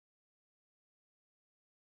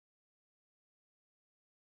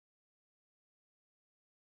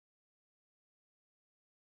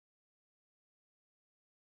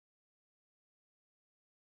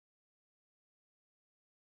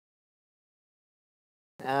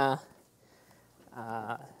So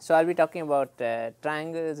I'll be talking about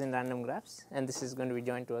triangles in random graphs, and this is going to be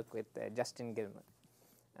joint work with Justin Gilmer,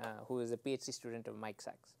 who is a PhD student of Mike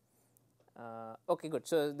Sachs. Okay, good.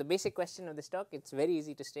 So the basic question of this talk, it's very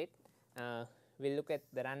easy to state. We'll look at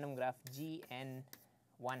the random graph G n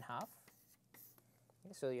 1/2.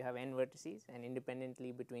 So you have n vertices, and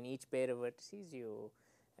independently between each pair of vertices, you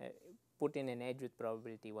put in an edge with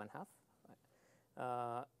probability 1/2,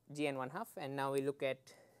 G n 1/2, and now we look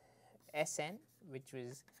at Sn, which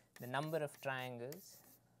was the number of triangles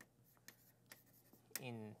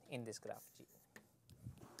in this graph G.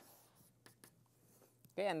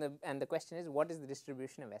 Okay, and the question is, what is the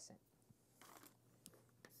distribution of Sn?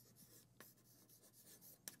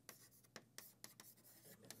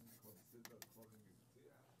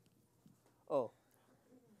 Oh,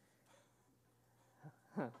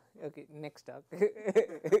 okay. Next talk.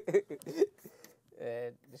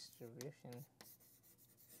 Distribution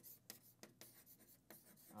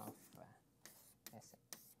of Sn.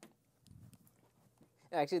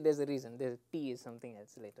 Actually, there's a reason. There's T is something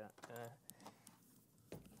else later.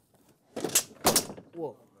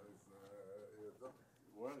 Whoa.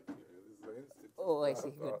 Oh, I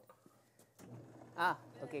see. Good. Ah,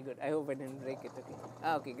 okay, good. I hope I didn't break it. Okay.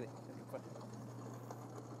 Ah, okay, great. Okay,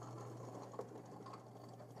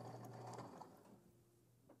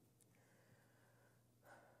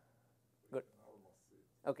 good.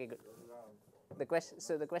 Okay, good. The question.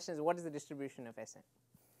 So the question is, what is the distribution of Sn?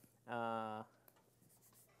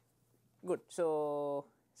 Good. So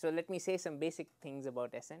let me say some basic things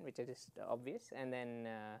about Sn, which are just obvious, and then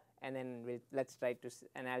let's try to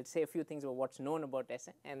and I'll say a few things about what's known about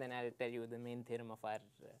Sn, and then I'll tell you the main theorem of our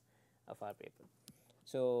paper.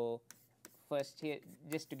 So first, here,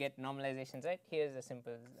 just to get normalizations right, here's a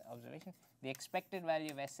simple observation: the expected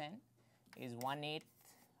value of Sn is 1/8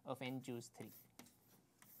 of n choose 3,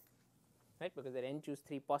 right? Because there are n choose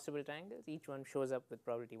 3 possible triangles, each one shows up with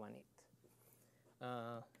probability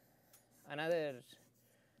 1/8. Another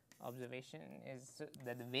observation is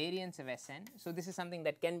that the variance of Sn, so this is something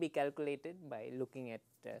that can be calculated by looking at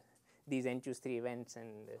these n choose 3 events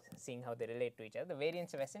and seeing how they relate to each other. The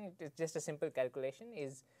variance of Sn, it is just a simple calculation,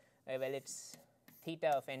 is well, it's theta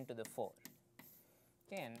of n to the 4.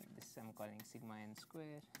 Okay, and this I'm calling sigma n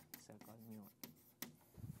square, this I'll call mu.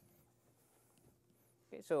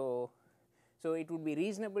 Okay, so it would be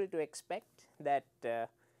reasonable to expect that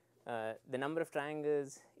the number of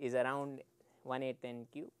triangles is around 1/8 n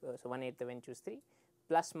cube, so 1/8 of n choose 3,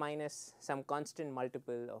 plus minus some constant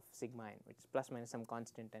multiple of sigma n, which is plus minus some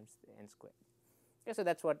constant times n squared. Okay, so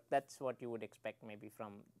that's what you would expect maybe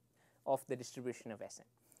from of the distribution of Sn.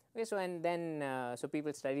 Okay, so and then so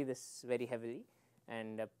people study this very heavily,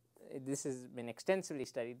 and this has been extensively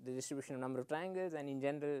studied, the distribution of number of triangles, and in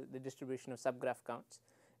general the distribution of subgraph counts.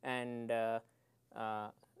 And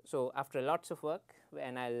so after lots of work,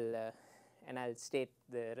 and I'll state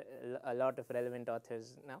a lot of relevant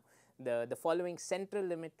authors now, the following central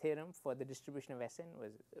limit theorem for the distribution of Sn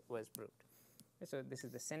was proved. So this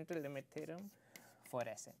is the central limit theorem for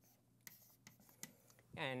Sn,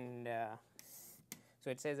 and so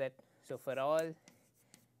it says that, so for all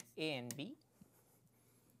A and B,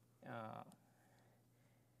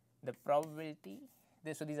 the probability,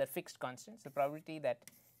 so these are fixed constants, the probability that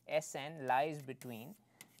Sn lies between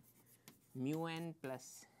mu n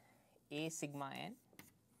plus A sigma n,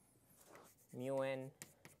 mu n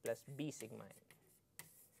plus B sigma n.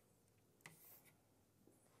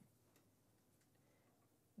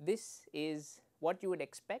 This is what you would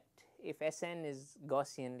expect if Sn is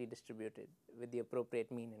Gaussianly distributed with the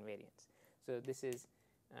appropriate mean and variance. So this is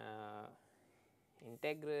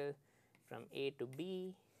integral from A to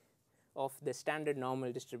B of the standard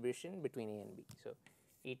normal distribution between A and B. So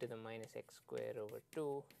e to the minus x square over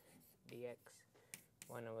 2 dx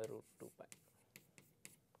 1 over root 2 pi.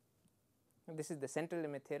 And this is the central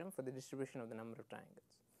limit theorem for the distribution of the number of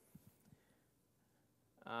triangles.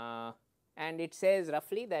 And it says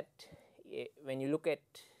roughly that when you look at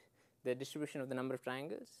the distribution of the number of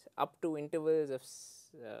triangles up to intervals of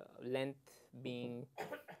length being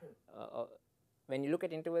when you look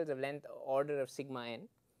at intervals of length order of sigma n,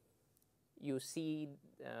 you see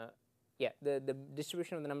the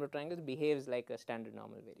distribution of the number of triangles behaves like a standard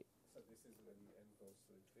normal variable. So this is when n goes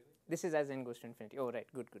to infinity? This is as n goes to infinity. Oh, right,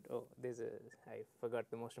 good. Oh, I forgot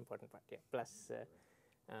the most important part. Yeah, plus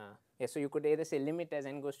so you could either say limit as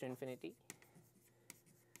n goes to infinity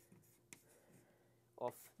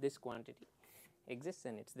of this quantity exists,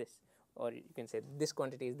 and it's this, or you can say this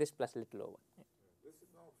quantity is this plus little o1. Yeah. This is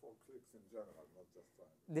known for clicks in general, not just time.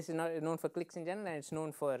 This is not known for clicks in general, and it's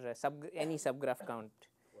known for any subgraph count.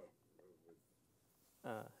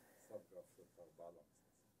 subgraphs that are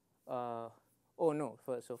balanced. Oh no,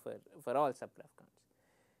 for all subgraph counts.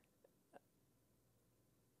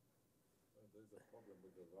 There is a problem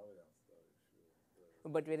with the variance there.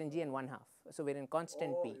 But we're in Gn 1/2, so we're in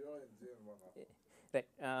constant oh, p. you're in Gn 1/2. Right.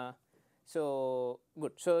 So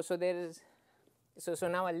good. So there is. So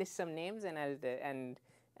now I'll list some names and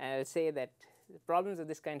I'll say that problems of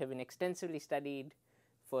this kind have been extensively studied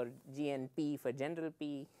for GNP, for general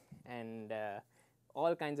P, and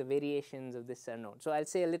all kinds of variations of this are known. So I'll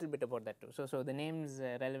say a little bit about that too. So the names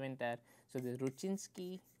relevant are, so there's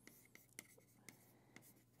Ruchinsky,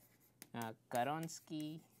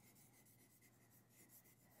 Karonsky,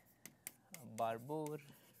 Barbour,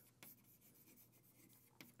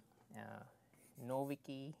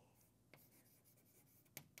 Nowicki,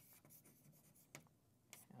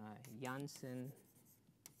 Janssen,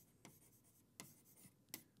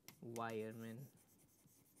 Weyermann,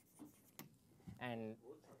 and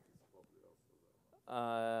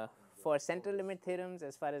for central limit theorems,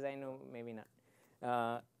 as far as I know, maybe not.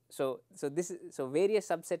 So various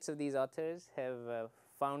subsets of these authors have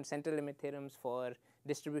found central limit theorems for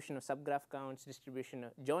distribution of subgraph counts,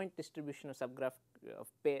 joint distribution of subgraph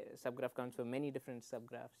counts for many different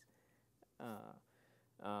subgraphs,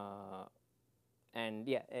 and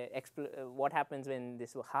yeah, what happens when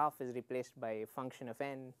this half is replaced by a function of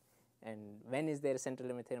n, and when is there a central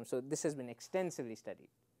limit theorem? So this has been extensively studied.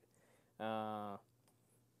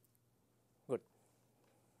 Good.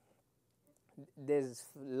 There's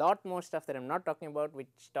a lot more stuff that I'm not talking about,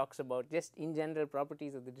 which talks about just in general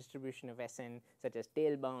properties of the distribution of Sn, such as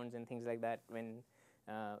tail bounds and things like that. When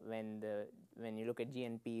you look at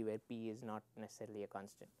GNP, where p is not necessarily a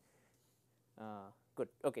constant. Good.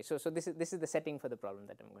 Okay. So this is the setting for the problem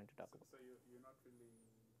that I'm going to talk about. So you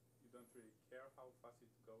don't really care how fast it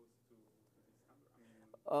goes to this 100.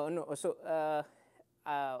 I mean. No. So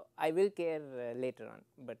I will care later on,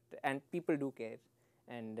 and people do care,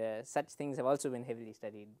 and such things have also been heavily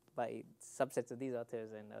studied by subsets of these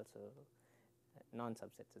authors and also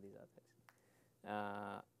non-subsets of these authors.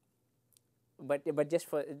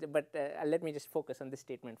 Let me just focus on this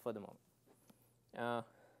statement for the moment.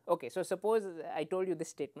 Okay, so suppose I told you this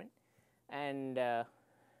statement, and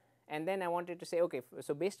then I wanted to say, okay,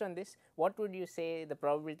 so based on this, what would you say the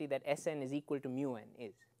probability that Sn is equal to mu n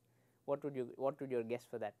is? What would your guess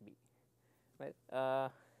for that be? Well,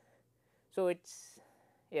 so it's,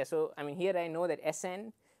 yeah. So I mean, here I know that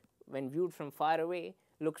Sn, when viewed from far away,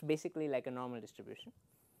 looks basically like a normal distribution.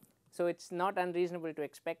 So it's not unreasonable to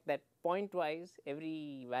expect that pointwise,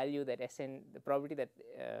 every value that Sn, the probability that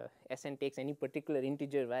Sn takes any particular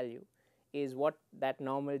integer value, is what that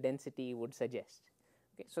normal density would suggest.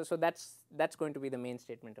 Okay, so that's going to be the main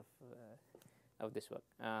statement of this work.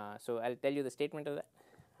 So I'll tell you the statement of that.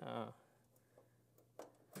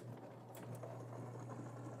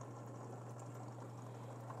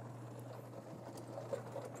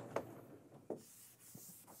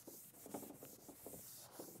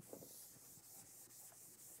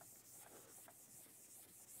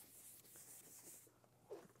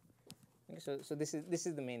 So this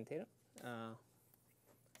is the main theorem.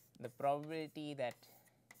 The probability that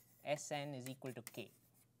Sn is equal to k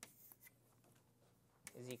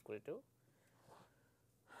is equal to,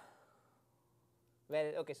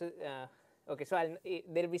 well, okay. So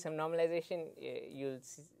there will be some normalization. You'll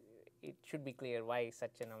see, it should be clear why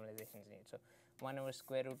such a normalization is needed. So 1 over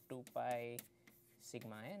square root 2 pi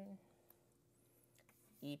sigma n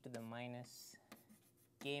e to the minus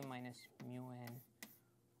k minus mu n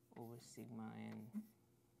over sigma n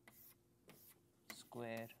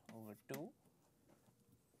square over 2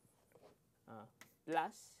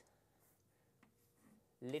 plus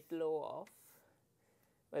little o of,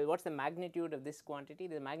 well, what's the magnitude of this quantity?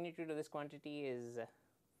 The magnitude of this quantity is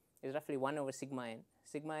roughly 1 over sigma n.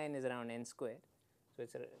 Sigma n is around n squared, so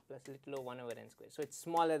it's plus little o 1 over n squared. So it's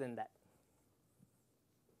smaller than that.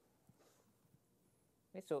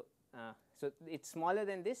 Okay, so it's smaller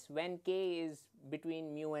than this when k is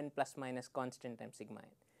between mu n plus minus constant times sigma n.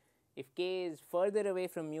 If k is further away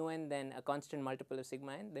from mu n than a constant multiple of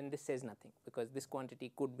sigma n, then this says nothing, because this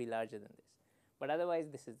quantity could be larger than this. But otherwise,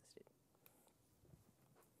 this is the statement.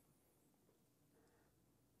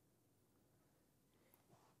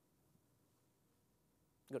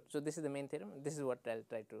 Good. So this is the main theorem. This is what I'll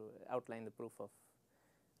try to outline the proof of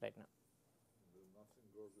right now. Nothing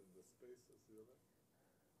goes in the spaces, really?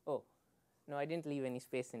 Oh, no, I didn't leave any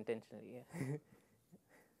space intentionally. Yeah.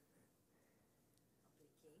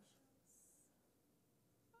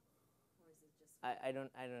 I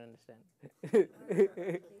don't understand. That's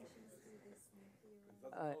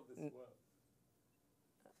how this works.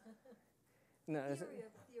 No, Theory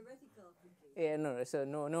of theoretical application. yeah, no. So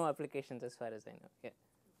no applications as far as I know. Yeah.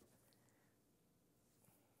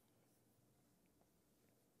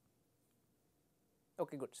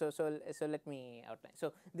 Okay, good. So let me outline.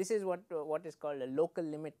 So this is what is called a local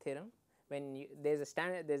limit theorem. When there's a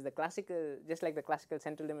standard, there's the classical, just like the classical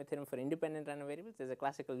central limit theorem for independent random variables, there's a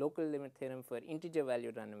classical local limit theorem for integer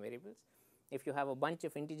valued random variables. If you have a bunch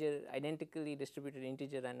of identically distributed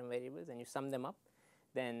integer random variables and you sum them up,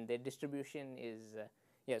 then the distribution is,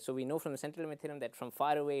 yeah, so we know from the central limit theorem that from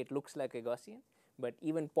far away it looks like a Gaussian, but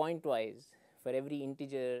even pointwise, for every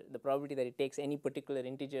integer, the probability that it takes any particular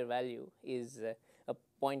integer value is a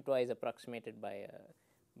pointwise approximated by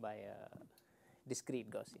a discrete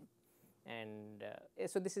Gaussian. And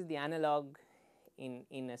so this is the analog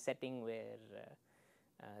in a setting where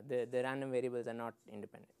the random variables are not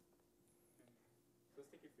independent. So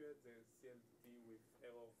if you had the CLD with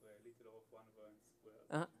error of little of 1/n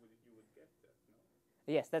squared, you would get that,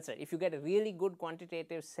 no? Yes, that's right. If you get a really good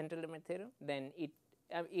quantitative central limit theorem, then it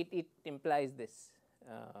implies this.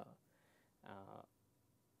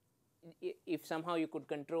 If somehow you could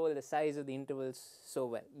control the size of the intervals so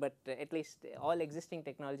well, but at least all existing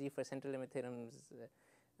technology for central limit theorems,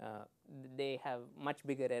 they have much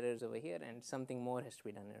bigger errors over here, and something more has to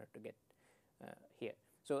be done in order to get here.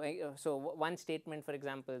 So one statement, for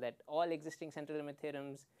example, that all existing central limit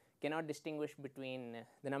theorems cannot distinguish between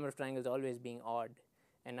the number of triangles always being odd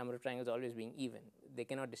and number of triangles always being even. They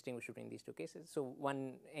cannot distinguish between these two cases. So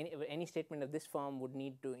any statement of this form would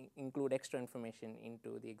need to include extra information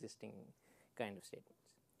into the existing kind of statements.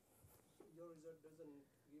 Your result doesn't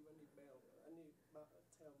give any tail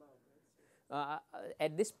bound, right?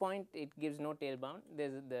 At this point, it gives no tail bound.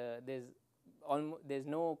 There's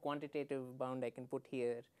no quantitative bound I can put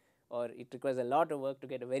here, or it requires a lot of work to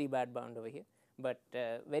get a very bad bound over here. But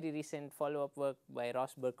very recent follow-up work by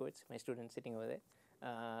Ross Berkowitz, my student sitting over there,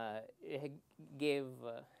 gave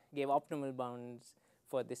optimal bounds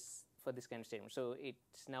for this kind of statement. So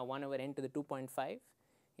it's now 1/n to the 2.5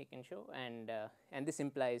 he can show, and this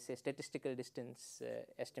implies a statistical distance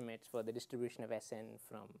estimates for the distribution of Sn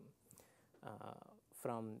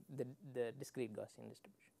from the discrete Gaussian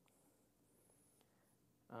distribution.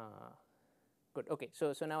 Good. Okay.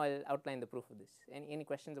 So now I'll outline the proof of this. Any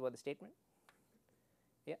questions about the statement?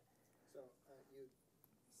 Yeah. So you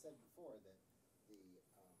said before that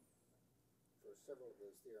for several of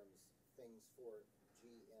those theorems, things for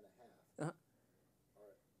G(n)½ are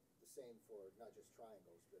the same for not just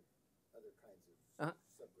triangles but other kinds of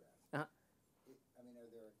subgraphs. I mean,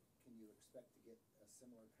 can you expect to get a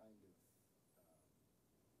similar kind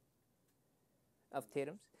of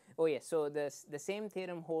theorems? Oh yes. So the same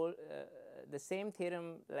theorem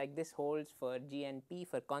like this holds for G and P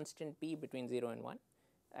for constant P between 0 and 1.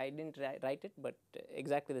 I didn't write it, but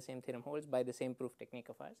exactly the same theorem holds by the same proof technique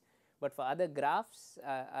of ours. But for other graphs,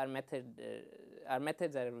 our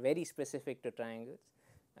methods are very specific to triangles,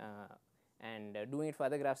 and doing it for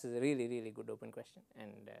other graphs is a really, really good open question.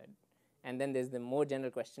 And then there's the more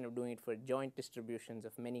general question of doing it for joint distributions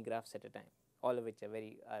of many graphs at a time, all of which are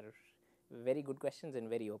very good questions and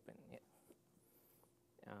very open.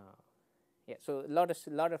 Yeah. So a lot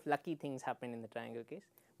of lucky things happen in the triangle case,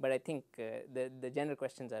 but I think the general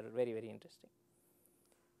questions are very, very interesting.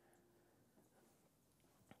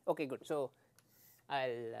 Okay, good. So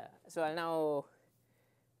I'll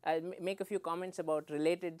make a few comments about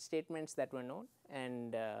related statements that were known,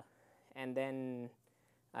 and then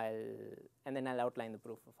I'll outline the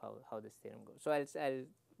proof of how this theorem goes. So I'll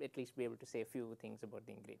at least be able to say a few things about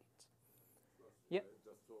the ingredients. Yeah.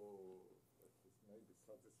 Just to maybe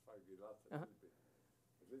satisfy Gilad a little bit.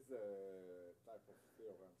 This type of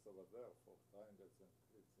theorems over there for triangles and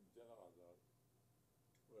clips in general are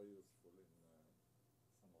very useful in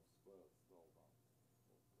sum of squares, lower bound,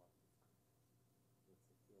 or quantity. That's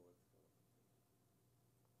a theoretical application.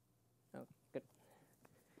 Oh, good.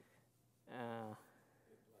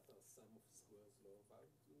 What are sum of squares lower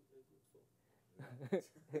bound good for?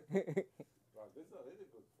 Well, these are really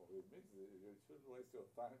good for you. You shouldn't waste your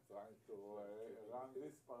time trying to run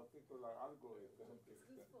this particular algorithm. It's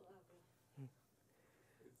good for Abba.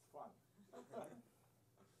 It's fun.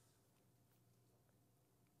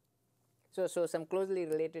 So some closely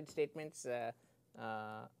related statements.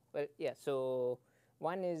 Well, yeah. So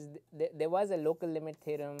one is there was a local limit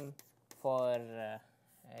theorem for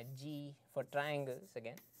G for triangles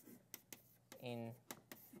again in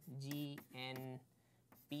G and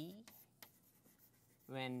P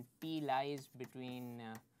when P lies between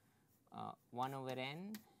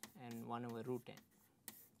 1/n and 1/√n.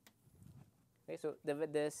 Okay, so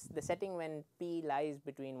the setting when p lies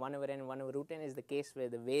between 1 over n and 1 over root n is the case where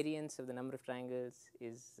the variance of the number of triangles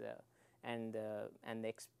is and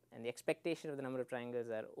the expectation of the number of triangles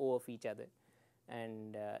are O of each other.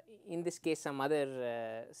 And in this case, some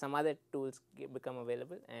other tools become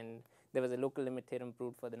available, and there was a local limit theorem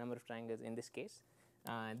proved for the number of triangles in this case.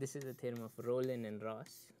 This is the theorem of Rowland and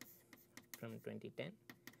Ross from 2010.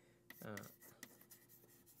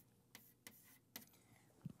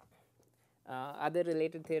 Other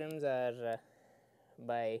related theorems are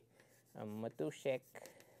by Matuszek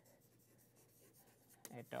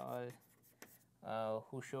et al.,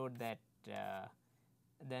 who showed that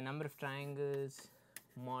the number of triangles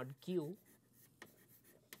mod q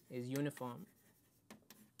is uniform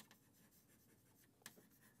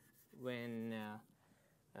when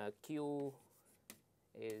q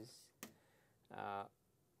is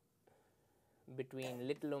between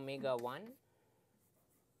little omega 1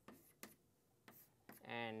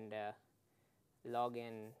 and log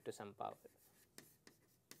n to some power.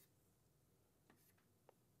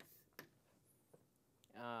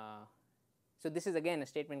 So this is again a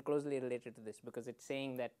statement closely related to this, because it's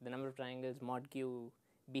saying that the number of triangles mod q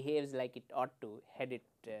behaves like it ought to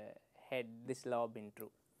had this law been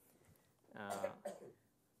true.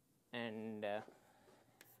 And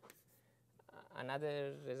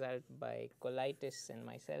another result by Kolaitis and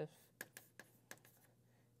myself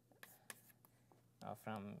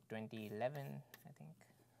from 2011, I think,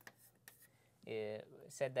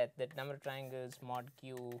 said that the number of triangles mod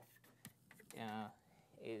q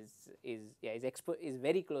is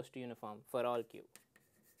very close to uniform for all q,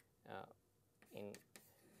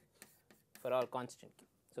 for all constant q.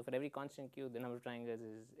 So for every constant q, the number of triangles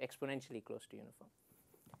is exponentially close to uniform.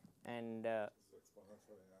 And So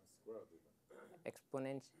exponential in n squared even.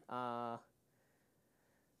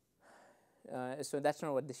 So that's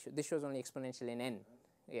not what this shows. This shows only exponential in n.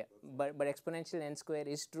 Yeah, but exponential n square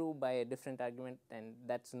is true by a different argument, and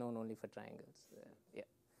that's known only for triangles.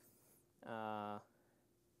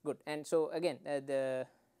 Good. And so again,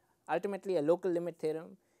 ultimately a local limit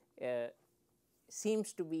theorem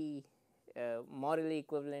seems to be morally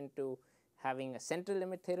equivalent to having a central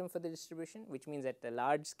limit theorem for the distribution, which means at a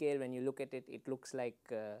large scale, when you look at it, it looks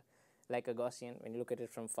like a Gaussian when you look at it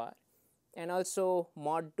from far. And also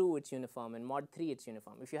mod 2 it's uniform, and mod 3 it's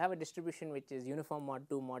uniform. If you have a distribution which is uniform mod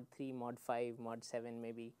 2, mod 3, mod 5, mod 7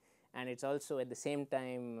 maybe, and it's also at the same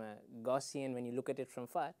time Gaussian when you look at it from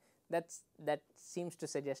far, that seems to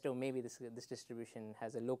suggest, oh, maybe this distribution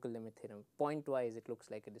has a local limit theorem. Pointwise it looks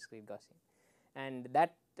like a discrete Gaussian. And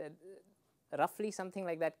that roughly something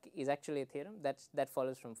like that is actually a theorem that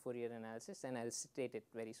follows from Fourier analysis, and I'll state it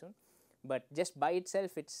very soon. But just by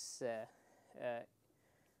itself it's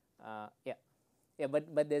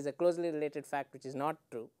but there's a closely related fact which is not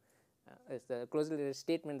true. It's the closely related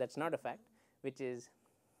statement that's not a fact, which is,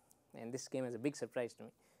 and this came as a big surprise to me.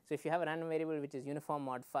 So if you have a random variable which is uniform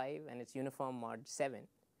mod 5 and it's uniform mod 7,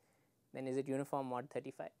 then is it uniform mod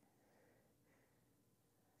 35?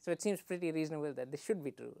 So it seems pretty reasonable that this should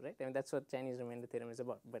be true, right? I mean, that's what Chinese remainder theorem is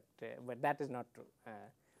about, but that is not true.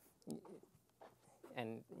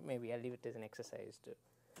 And maybe I'll leave it as an exercise to.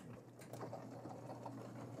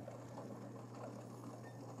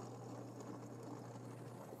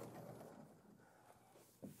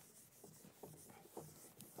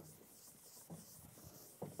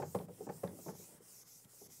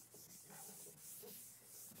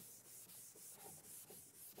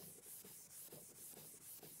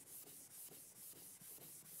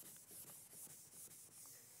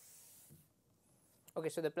 Okay,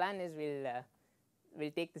 so the plan is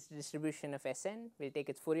we'll take this distribution of Sn, we'll take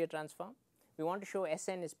its Fourier transform. We want to show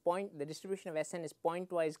Sn is the distribution of Sn is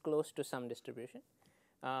pointwise close to some distribution.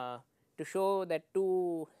 To show that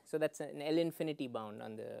so that's an L infinity bound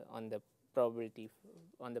on the probability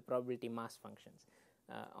mass functions,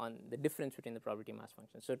 on the difference between the probability mass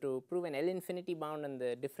functions. So to prove an L infinity bound on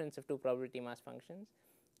the difference of two probability mass functions,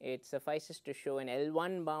 it suffices to show an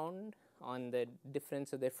L1 bound on the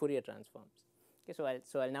difference of their Fourier transforms. Okay,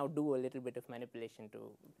 so I'll now do a little bit of manipulation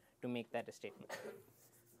to make that a statement.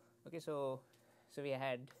 Okay, so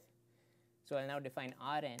I'll now define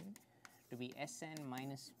Rn to be Sn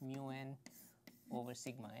minus mu n over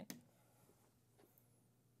sigma n.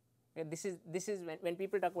 Okay, this is when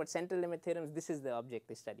people talk about central limit theorems, this is the object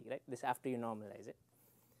they study, right? This after you normalize it.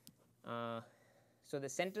 So the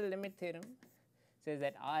central limit theorem says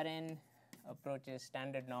that Rn approaches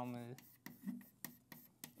standard normal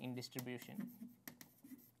in distribution.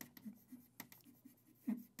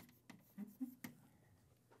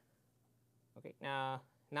 Okay,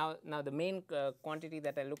 now the main quantity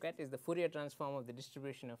that I look at is the Fourier transform of the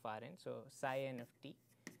distribution of Rn. So, psi n of t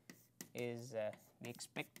is the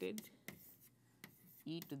expected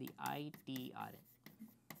e to the I t Rn.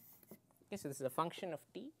 Okay, so this is a function of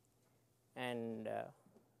t, and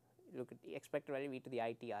look at the expected value e to the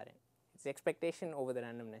I t Rn. It's the expectation over the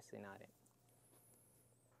randomness in Rn.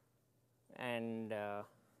 And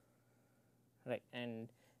right, and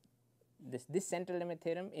this central limit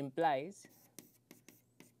theorem implies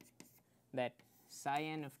that psi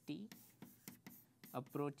n of t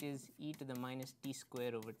approaches e to the minus t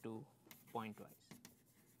square over 2 pointwise.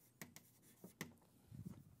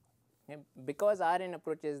 Okay. Because Rn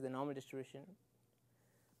approaches the normal distribution,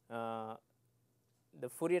 the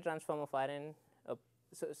Fourier transform of Rn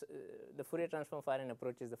the Fourier transform of Rn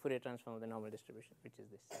approaches the Fourier transform of the normal distribution, which is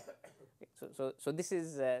this. Okay. So this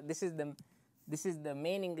is the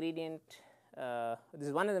main ingredient. This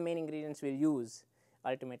is one of the main ingredients we'll use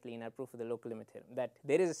ultimately in our proof of the local limit theorem, that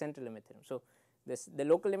there is a central limit theorem. So the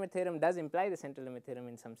local limit theorem does imply the central limit theorem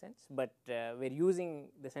in some sense, but we're using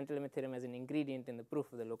the central limit theorem as an ingredient in the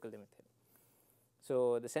proof of the local limit theorem.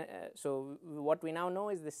 So what we now know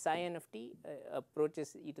is the psi n of t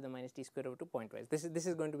approaches e to the minus t square over 2 pointwise. This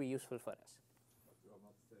is going to be useful for us. But you are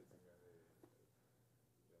not stating any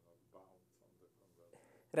bounds on the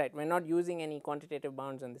convergence. Right, we're not using any quantitative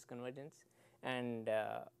bounds on this convergence, and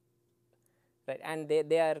right, and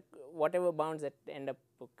they are, whatever bounds that end up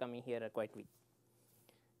coming here are quite weak.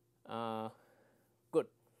 Good.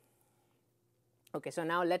 Okay, so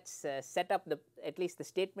now let's set up at least the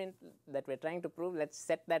statement that we're trying to prove. Let's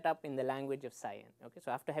set that up in the language of psi n. Okay,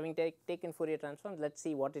 so after having taken Fourier transforms, let's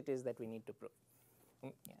see what it is that we need to prove.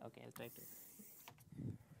 Yeah, okay, I'll try to.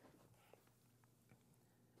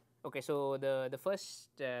 Okay, so the first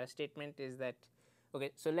statement is that,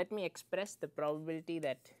 okay, so let me express the probability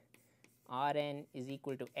that Rn is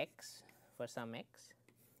equal to x for some x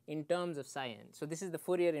in terms of psi n. So this is the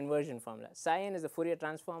Fourier inversion formula. Psi n is the Fourier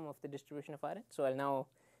transform of the distribution of Rn. So I'll now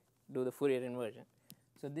do the Fourier inversion.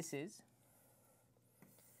 So this is,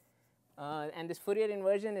 and this Fourier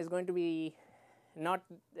inversion is going to be not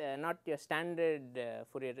your standard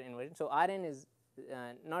Fourier inversion. So Rn is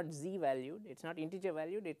not z valued, it's not integer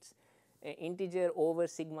valued, it's integer over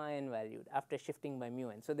sigma n valued after shifting by mu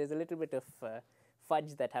n. So there's a little bit of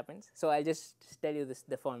fudge that happens. So I'll just tell you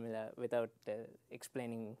the formula without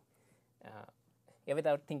explaining,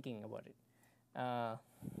 without thinking about it.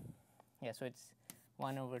 Yeah, so it's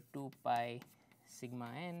 1 over 2 pi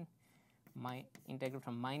sigma n, my integral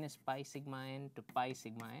from minus pi sigma n to pi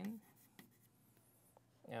sigma n,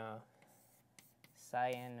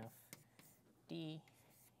 psi n of t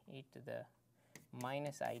e to the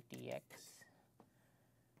minus itx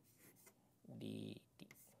dt.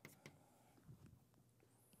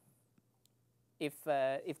 If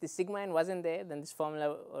the sigma n wasn't there, then this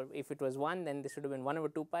formula, or if it was 1, then this would have been 1 over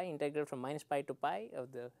 2 pi integral from minus pi to pi of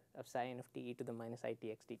psi n of t e to the minus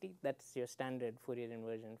itx dt. That's your standard Fourier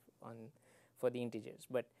inversion for the integers.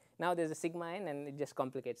 But now there's a sigma n, and it just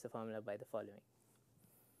complicates the formula by the following.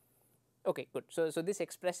 Okay, good. So this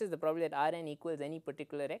expresses the probability that Rn equals any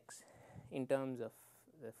particular x in terms of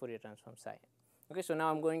the Fourier transform psi n. Okay, so now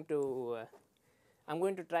I'm going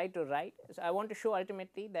to try to write. So I want to show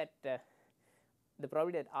ultimately that the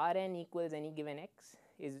probability that Rn equals any given x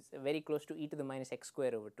is very close to e to the minus x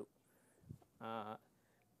square over 2,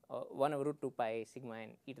 1 over root 2 pi sigma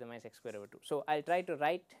n e to the minus x square over 2. So I'll try to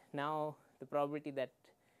write now the probability that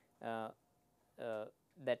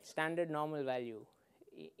that standard normal value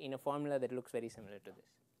in a formula that looks very similar to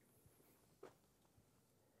this.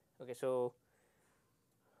 Okay, so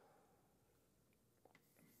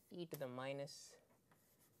e to the minus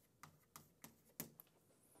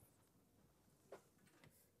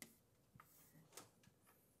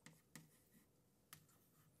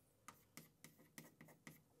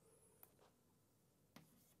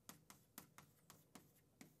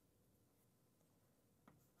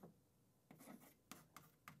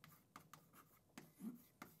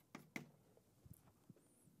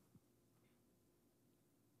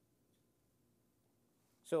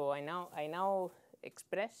So I now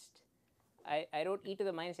expressed, I wrote e to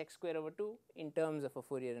the minus x square over 2 in terms of a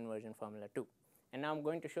Fourier inversion formula 2. And now I'm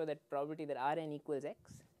going to show that probability that Rn equals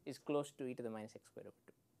x is close to e to the minus x square over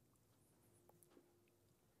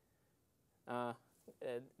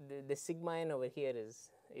 2. The sigma n over here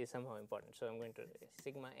is somehow important. So I'm going to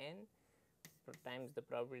sigma n times the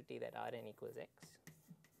probability that Rn equals x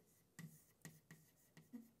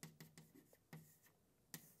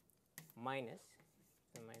minus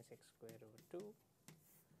the minus x square over 2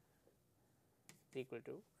 is equal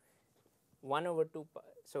to 1 over 2 pi.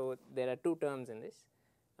 So there are two terms in this.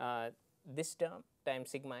 this term times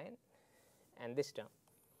sigma n and this term.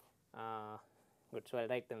 Good. So, I will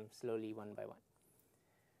write them slowly one by one.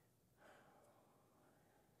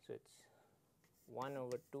 So, it is 1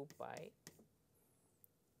 over 2 pi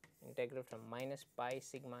integral from minus pi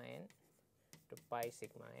sigma n to pi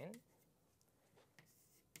sigma n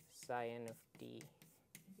psi n of t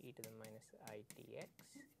e to the minus I t x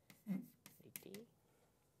dt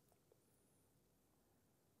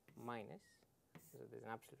minus, so there is an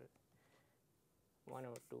absolute 1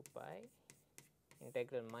 over 2 pi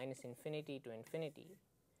integral minus infinity to infinity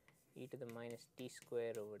e to the minus t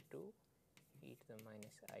square over 2 e to the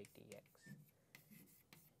minus I t x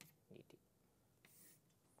dt.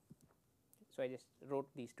 So, I just wrote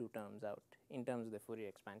these two terms out in terms of the Fourier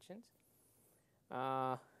expansions.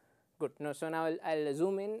 Good. No, so, now I will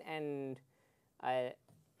zoom in and right.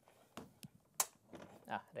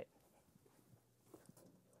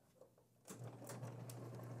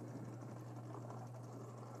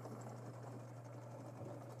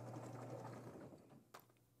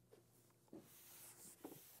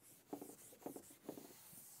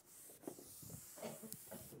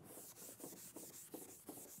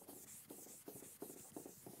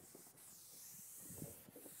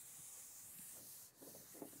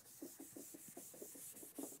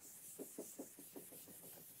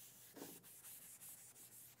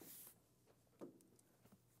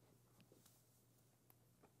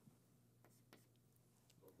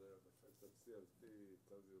 CLT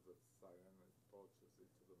tells you that psi n approaches e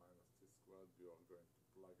to the minus t squared, you are going to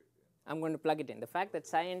plug it in. I am going to plug it in. The fact that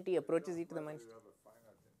psi n t approaches e to the minus. You have a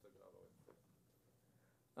finite integral or infinite.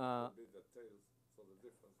 Will be the tails, so the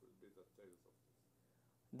difference will be the tails of this.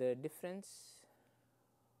 The difference.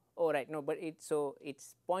 Oh, right. No, but it's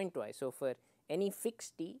pointwise. So, for any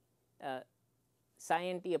fixed t, psi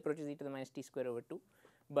n t approaches e to the minus t square over 2.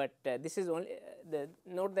 But this is only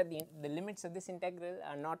note that the limits of this integral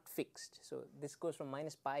are not fixed. So, this goes from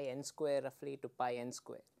minus pi n square roughly to pi n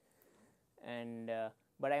square, and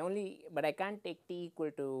but I can't take t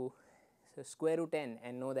equal to square root n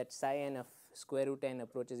and know that psi n of square root n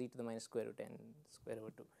approaches e to the minus square root n square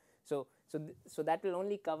over 2. So that will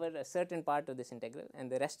only cover a certain part of this integral, and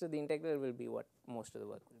the rest of the integral will be what most of the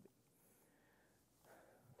work will be.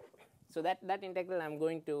 So that integral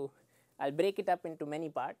I'll break it up into many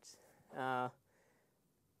parts.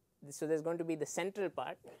 So there's going to be the central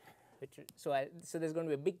part, so there's going to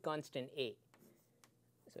be a big constant a.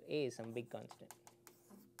 So a is some big constant,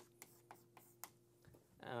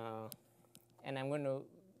 and I'm going to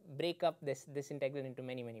break up this integral into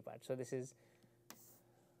many parts. So this is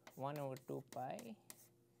 1 over 2 pi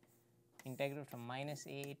integral from minus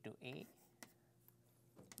a to a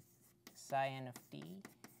psi n of t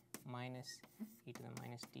minus e to the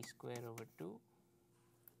minus t square over 2.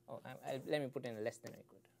 Oh, let me put in a less than or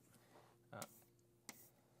equal to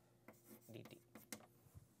dt.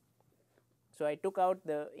 So I took out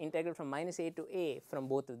the integral from minus a to a from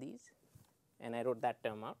both of these, and I wrote that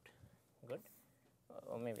term out. Good.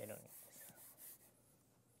 Or maybe I don't need this.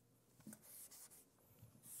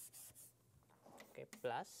 Okay,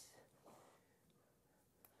 plus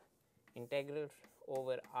integral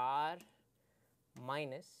over r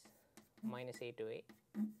minus a to a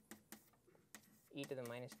e to the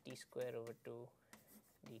minus t square over 2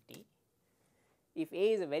 dt. If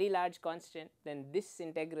a is a very large constant, then this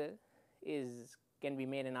integral can be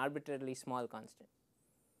made an arbitrarily small constant.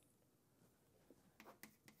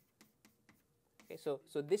 Okay,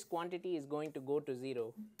 so this quantity is going to go to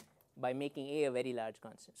 0 by making a very large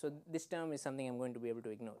constant. So this term is something I'm going to be able to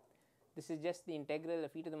ignore. This is just the integral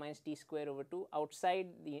of e to the minus t square over 2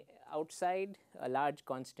 outside a large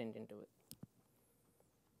constant interval.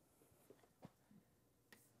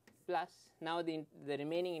 Plus, now the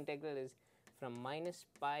remaining integral is from minus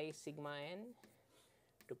pi sigma n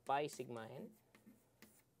to pi sigma n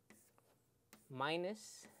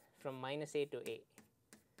minus from minus a to a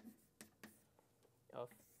of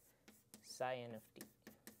psi n of t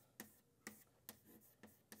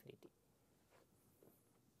dt.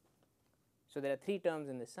 So there are three terms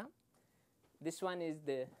in this sum. This one is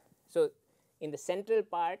in the central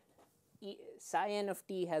part, psi n of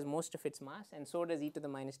t has most of its mass, and so does e to the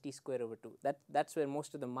minus t square over 2. That's where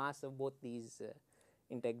most of the mass of both these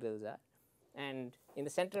integrals are. And in the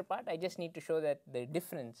central part, I just need to show that the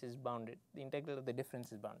difference is bounded. The integral of the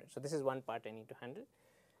difference is bounded. So this is one part I need to handle.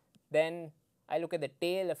 Then I look at the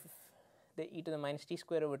tail of the e to the minus t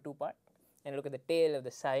square over 2 part, and look at the tail of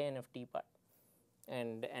the psi n of t part.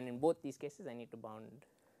 And in both these cases, I need to bound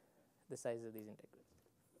the size of these integrals.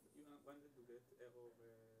 You wanted to get error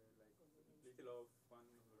like little of 1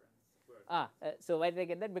 over n squared. So why did I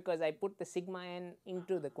get that? Because I put the sigma n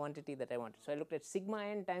into the quantity that I wanted. So I looked at sigma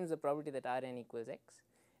n times the probability that Rn equals x,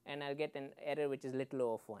 and I'll get an error which is little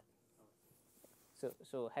o of 1.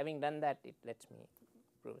 So having done that, it lets me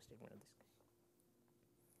prove a statement of this kind.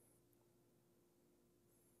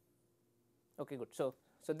 Okay, good. So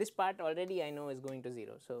this part already I know is going to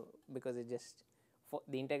 0. So because it just for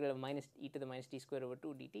the integral of minus e to the minus t square over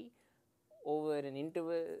 2 dt over an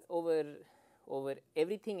interval over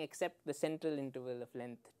everything except the central interval of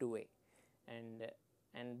length 2a,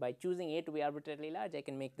 and by choosing a to be arbitrarily large, I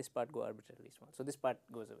can make this part go arbitrarily small. So this part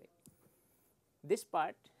goes away. This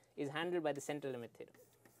part is handled by the central limit theorem.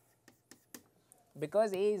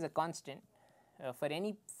 Because a is a constant, for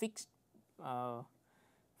any fixed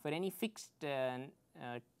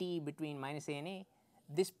t between minus a and a,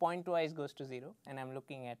 this pointwise goes to 0, and I'm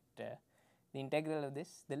looking at the integral of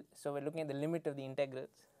this. So we're looking at the limit of the integrals,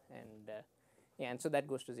 and so that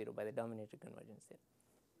goes to 0 by the dominator convergence theorem.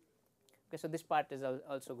 Okay, so this part is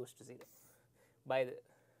also goes to 0 by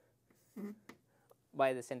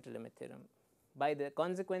the central limit theorem, by the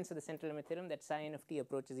consequence of the central limit theorem that psi n of t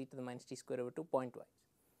approaches e to the minus t square over 2 pointwise.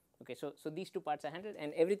 Okay, so these two parts are handled,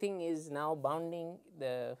 and everything is now bounding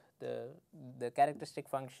the characteristic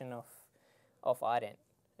function of Rn,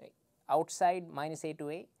 right? Outside minus a to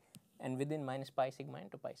a, and within minus pi sigma n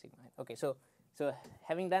to pi sigma n. Okay, so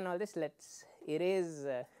having done all this, let's erase.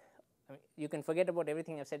 I mean, you can forget about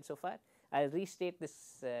everything I've said so far. I'll restate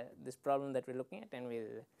this problem that we're looking at, and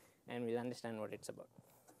we'll understand what it's about.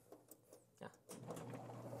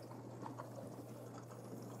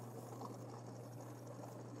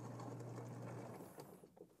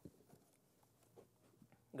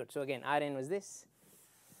 Good. So again, Rn was this.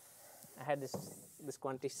 I had this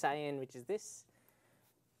quantity psi n, which is this.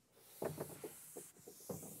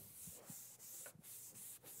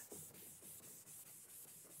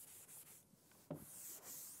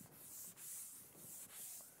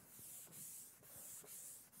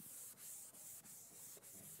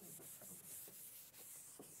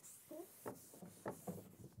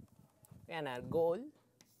 And our goal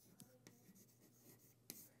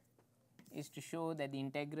is to show that the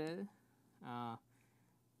integral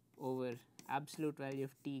over absolute value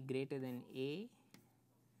of t greater than a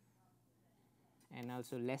and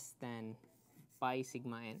also less than pi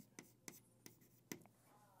sigma n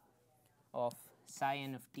of psi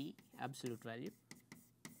n of t absolute value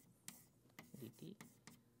dt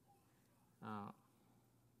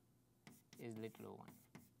is little o 1.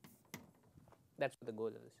 That's what the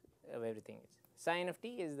goal of everything is. Psi n of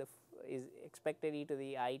t is expected e to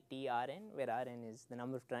the I t R n, where R n is the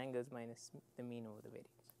number of triangles minus the mean over the variance.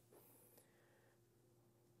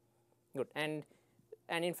 Good.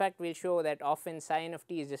 And in fact, we'll show that often psi n of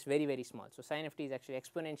t is just very, very small. So psi n of t is actually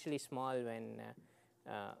exponentially small when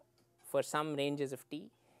for some ranges of t,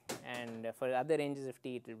 and for other ranges of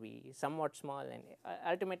t it will be somewhat small, and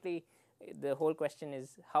ultimately the whole question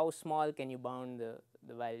is how small can you bound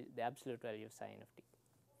the absolute value of psi n of t.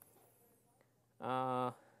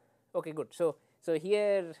 Okay, good. So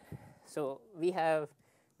here, so we have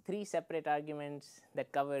 3 separate arguments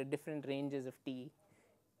that cover different ranges of t.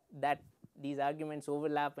 That these arguments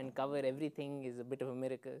overlap and cover everything is a bit of a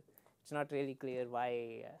miracle. It's not really clear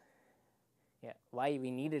why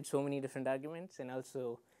we needed so many different arguments, and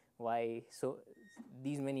also why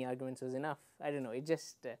these many arguments was enough. I don't know. It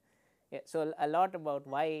just so a lot about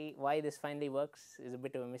why this finally works is a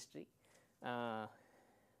bit of a mystery.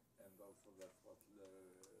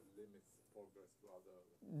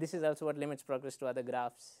 This is also what limits progress to other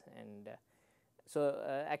graphs, and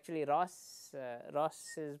actually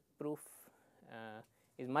Ross's proof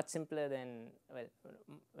is much simpler than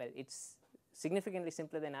it's significantly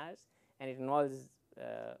simpler than ours, and it involves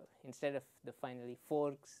instead of the finally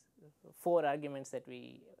 4 arguments that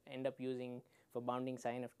we end up using for bounding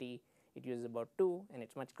psi n of t, it uses about 2, and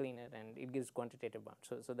it's much cleaner, and it gives quantitative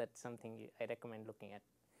bounds. So that's something I recommend looking at.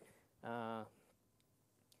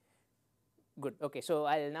 Good. Okay. So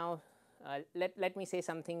I'll now let me say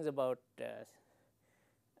some things about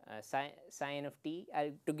psi n of t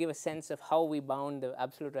to give a sense of how we bound the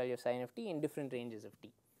absolute value of psi n of t in different ranges of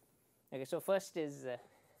t. Okay. So first is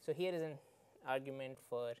so here is an argument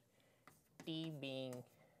for t being.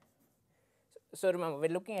 So remember, we're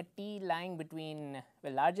looking at t lying between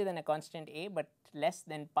larger than a constant a, but less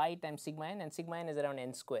than pi times sigma n, and sigma n is around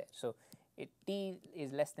n square. So t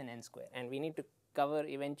is less than n square, and we need to cover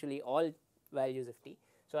eventually all values of t.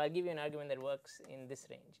 So I'll give you an argument that works in this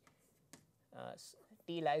range.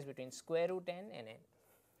 T lies between square root n and n,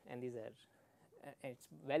 and these are it's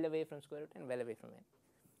well away from square root n, well away from n.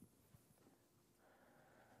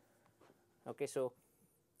 Okay, so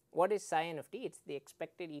what is psi n of t? It's the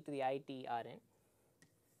expected e to the I t r n.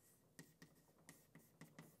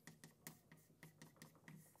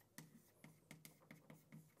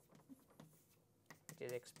 Which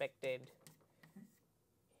is expected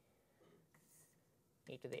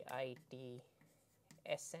e to the I t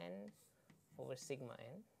s n over sigma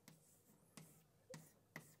n.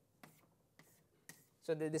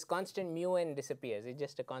 So this constant mu n disappears. It's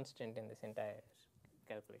just a constant in this entire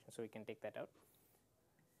calculation. So we can take that out.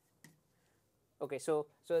 Okay, so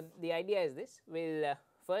the idea is this. We'll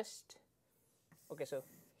first. Okay, so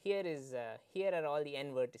here are all the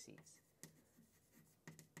n vertices.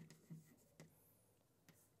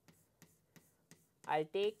 I'll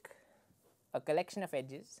take a collection of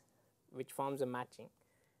edges which forms a matching,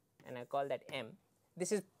 and I call that M.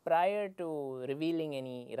 This is prior to revealing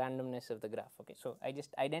any randomness of the graph. Okay, so I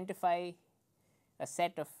just identify a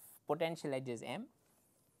set of potential edges M,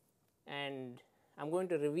 and I'm going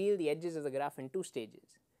to reveal the edges of the graph in two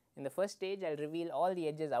stages. In the first stage, I'll reveal all the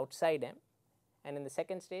edges outside M, and in the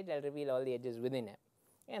second stage, I'll reveal all the edges within M,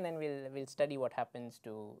 and then we'll study what happens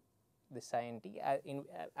to the psi n t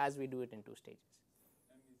as we do it in two stages.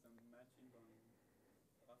 M is a matching on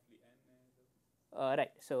roughly n.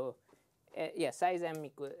 Right. So yeah, size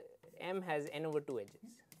M has n over 2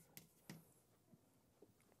 edges.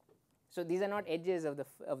 So these are not edges of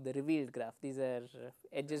the revealed graph. These are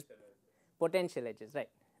edges, potential edges, right?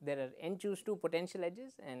 There are n choose 2 potential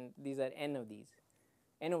edges, and these are n of these,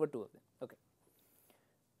 n over 2 of them. Okay.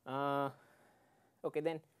 Okay,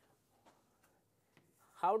 then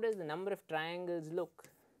how does the number of triangles look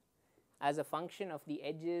as a function of the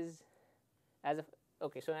edges?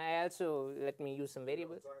 Okay, so I also, let me use some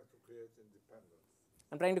variables. Trying to create independence.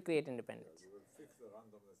 I'm trying to create independence. Yeah, you will fix the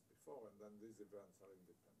randomness before, and then these events are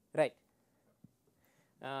independent. Right.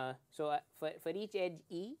 So for each edge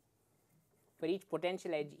E, for each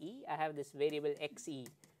potential edge E, I have this variable xe,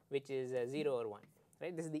 which is 0 or 1.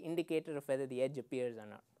 Right. This is the indicator of whether the edge appears or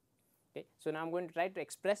not. Okay. So now I'm going to try to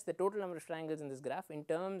express the total number of triangles in this graph in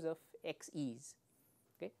terms of xe's.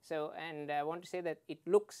 Okay. So and I want to say that it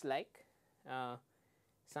looks like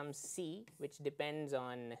some c which depends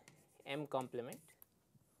on m complement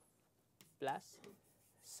plus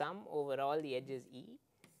sum over all the edges E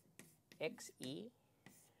xe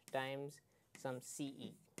times some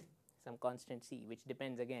ce, some constant c, which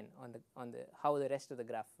depends again on the how the rest of the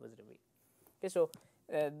graph was revealed. Okay, so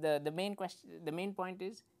the main point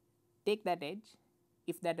is, take that edge.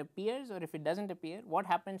 If that appears or if it doesn't appear, what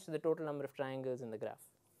happens to the total number of triangles in the graph?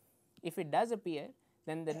 If it does appear,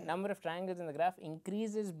 then the number of triangles in the graph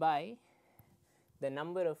increases by the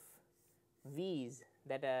number of v's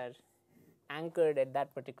that are anchored at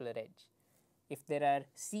that particular edge. If there are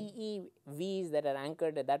ce v's that are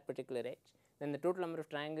anchored at that particular edge, then the total number of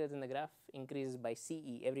triangles in the graph increases by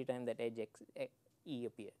ce every time that edge e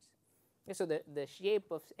appears. Okay, so the shape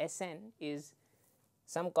of Sn is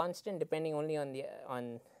some constant depending only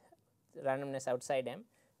on randomness outside M,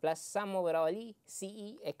 plus sum over all E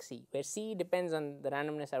ce xe, where ce depends on the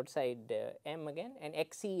randomness outside M again, and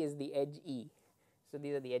xe is the edge E. So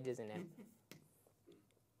these are the edges in M.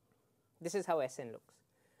 This is how Sn looks.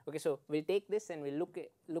 Okay, so we'll take this and we'll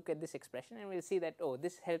look at this expression, and we'll see that, oh,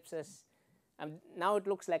 this helps us. Now it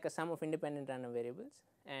looks like a sum of independent random variables,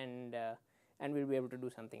 and we'll be able to do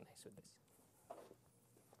something nice with this.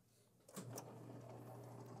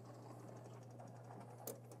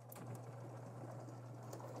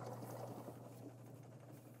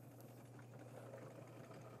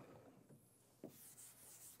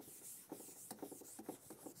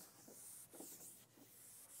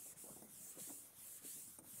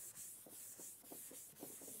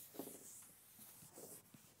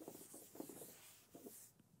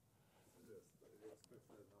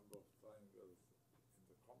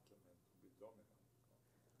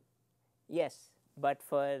 Yes, but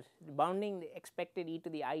for bounding the expected e to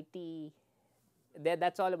the it,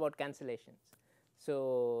 that's all about cancellations.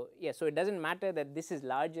 So yeah, so it doesn't matter that this is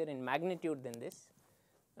larger in magnitude than this.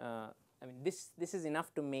 I mean, this is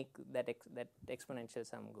enough to make that exponential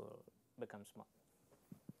sum become small.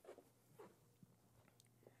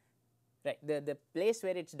 Right. The place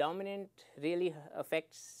where it's dominant really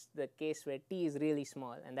affects the case where t is really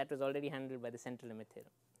small, and that was already handled by the central limit theorem.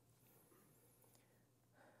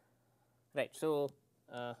 Right. So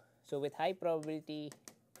with high probability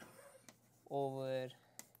over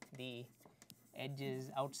the edges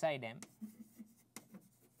outside M,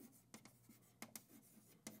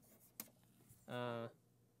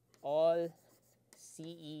 all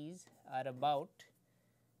CEs are about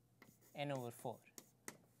n over 4.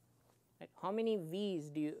 Right. How many V's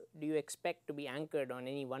do you expect to be anchored on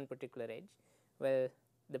any one particular edge? Well,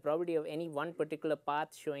 the probability of any one particular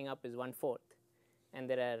path showing up is 1/4, and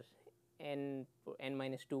there are n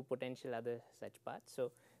minus 2 potential other such paths.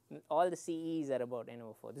 So all the CEs are about n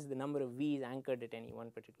over 4. This is the number of V's anchored at any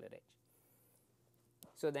one particular edge.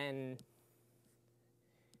 So then,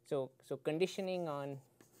 so conditioning on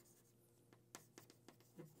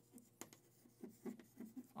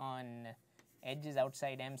edges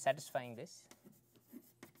outside M satisfying this,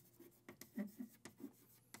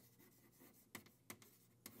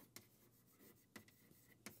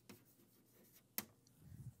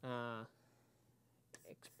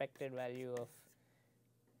 expected value of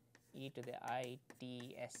e to the I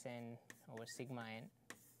t Sn over sigma n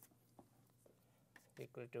is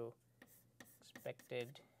equal to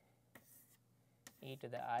expected e to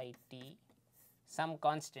the I t some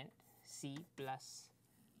constant c plus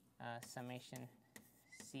summation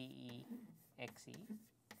c e x e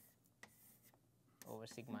over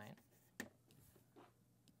sigma n.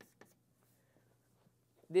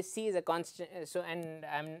 This c is a constant, so and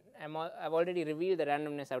I've already revealed the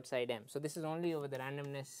randomness outside M. So this is only over the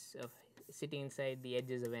randomness of sitting inside the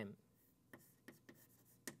edges of M.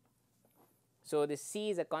 So this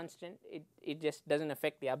c is a constant. It just doesn't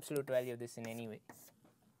affect the absolute value of this in any way.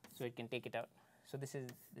 So it can take it out. So this is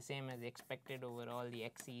the same as the expected over all the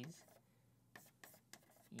xe's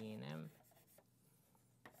E in M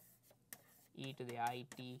e to the I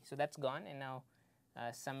t. So that's gone, and now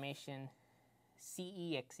summation c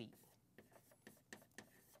e x e.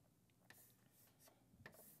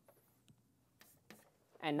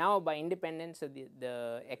 And now by independence of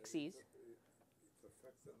the xe's, It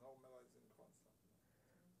affects the normalizing constant.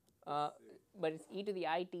 but it's e to the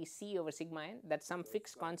I t c over sigma n. That's some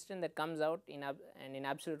fixed constant that comes out in and in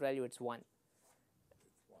absolute value it's 1.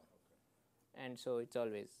 It's 1, okay. And so it's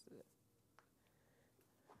always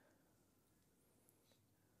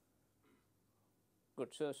good.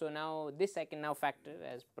 So now this I can now factor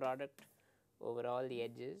as product over all the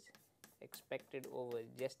edges expected over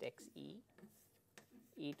just x e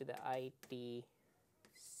e to the I t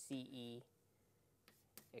c e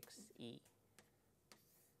x e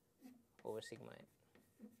over sigma n.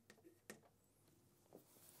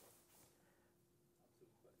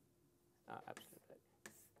 Absolute value.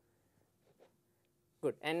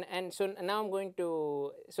 Good. And so now I'm going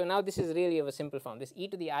to, so now this is really of a simple form. This e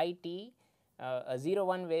to the I t, a 0,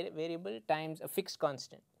 1 variable times a fixed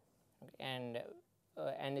constant. Okay.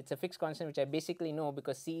 And it's a fixed constant which I basically know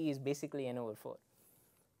because c is basically n over 4.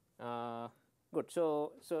 Good.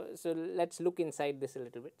 So let's look inside this a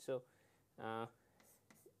little bit. So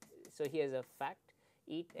here's a fact: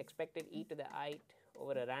 expected e to the I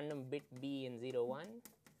over a random bit b in 0, 1,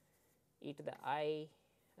 e to the I,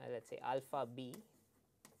 let's say alpha b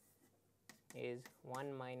is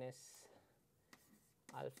 1 minus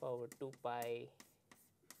alpha over 2 pi,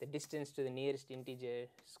 the distance to the nearest integer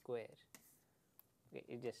square. Okay,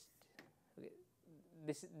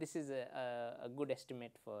 this is a good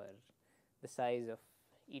estimate for the size of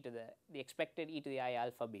e to the expected e to the I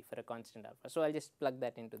alpha b for a constant alpha. So I'll just plug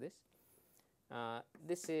that into this.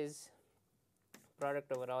 This is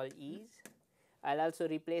product over all e's. I'll also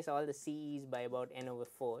replace all the CE's by about n over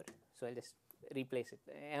 4. So I'll just replace it.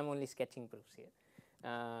 I'm only sketching proofs here.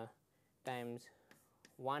 Times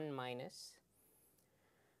 1 minus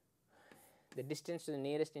the distance to the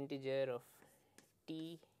nearest integer of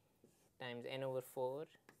t times n over 4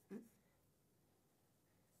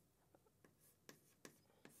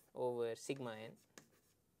 over sigma n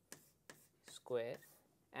square,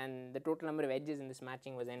 and the total number of edges in this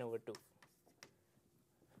matching was n over 2.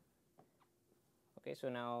 Okay, so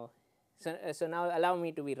now allow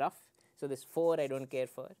me to be rough. So this 4 I don't care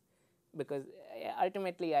for, because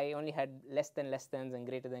ultimately I only had less than and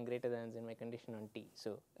greater than in my condition on t.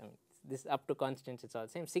 So I mean, this up to constants it's all the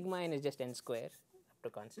same. Sigma n is just n square up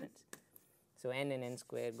to constants. So n and n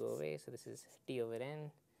square go away. So this is t over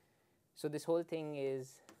n. So this whole thing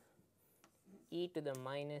is e to the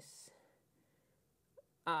minus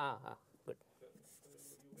good. The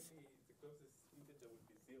closest integer would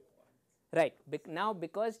be 0, right? Right. Now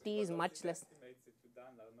because t is much less. Estimates that you've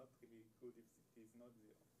done are not really good if t is not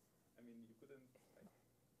 0. I mean, you couldn't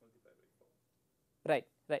multiply by 4. Right.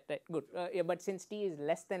 Good. Yeah, but since t is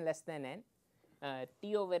less than n,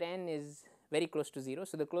 t over n is very close to 0.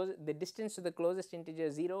 So the distance to the closest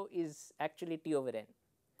integer 0 is actually t over n.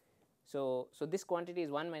 So this quantity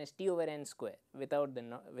is 1 minus t over n square without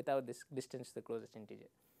this distance to the closest integer.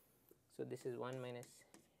 So this is 1 minus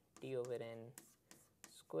t over n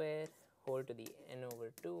square whole to the n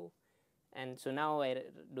over 2. And so now I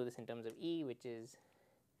do this in terms of e, which is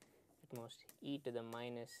at most e to the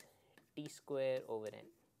minus t square over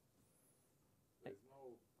n. There's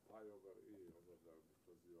no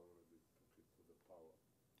you already took it to the power.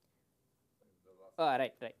 In the last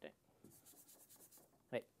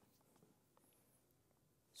Right.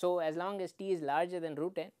 So as long as t is larger than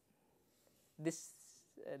root n, this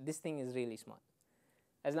thing is really small.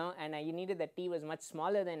 As long, and you needed that t was much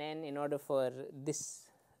smaller than n in order for this,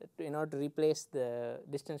 in order to replace the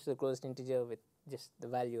distance to the closest integer with just the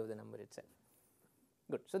value of the number itself.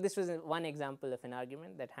 Good. So this was one example of an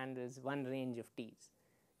argument that handles one range of t's.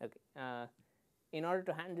 Okay. In order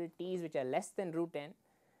to handle t's which are less than root n,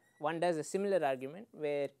 one does a similar argument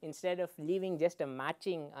where instead of leaving just a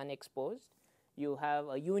matching unexposed, you have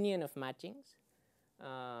a union of matchings,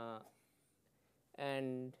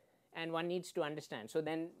 and one needs to understand. So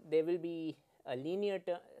then there will be a linear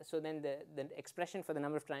term. So then the expression for the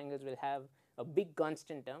number of triangles will have a big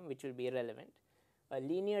constant term which will be irrelevant, a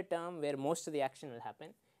linear term where most of the action will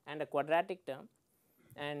happen, and a quadratic term.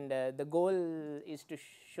 And the goal is to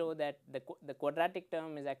show that the quadratic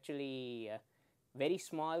term is actually very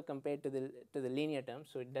small compared to the linear term,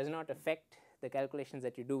 so it does not affect the calculations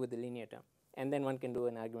that you do with the linear term. And then one can do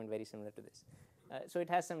an argument very similar to this. So it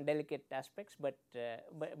has some delicate aspects, but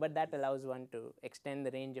that allows one to extend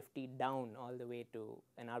the range of t down all the way to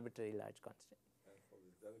an arbitrarily large constant. And for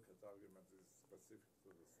the delicate argument, is it specific to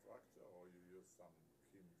the structure, or you use some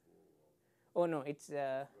Kim rule? Oh no, it's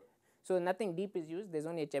so nothing deep is used. There's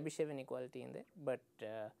only a Chebyshev inequality in there, but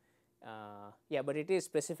yeah, but it is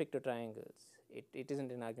specific to triangles. It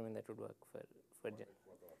isn't an argument that would work for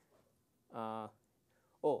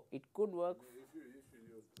oh, it could work. I mean, if you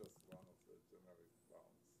use just one of the generic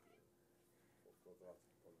bounds for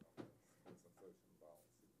quadratic polynomials, concentration bounds,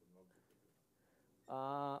 it would not be good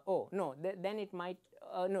enough. Oh no, then it might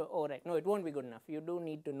no. Oh right, no, it won't be good enough. You do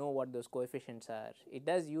need to know what those coefficients are. It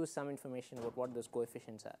does use some information about what those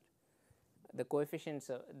coefficients are. The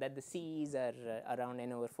coefficients that the c's are around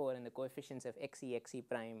n over 4, and the coefficients of xe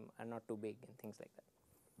prime are not too big and things like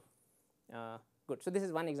that. Good. So this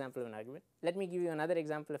is one example of an argument. Let me give you another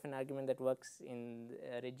example of an argument that works in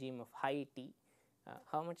a regime of high t.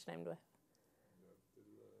 How much time do I have?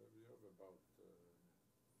 We have about 10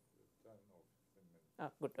 or 15 minutes.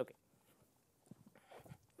 Ah, good. Okay.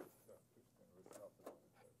 Yeah, 15. We started on it.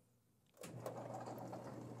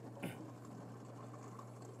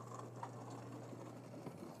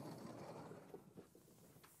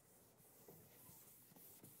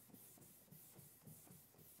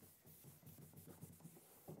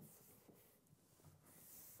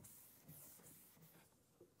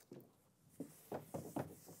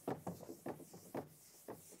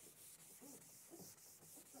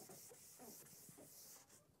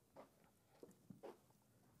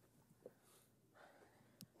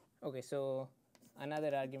 Okay, so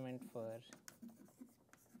another argument for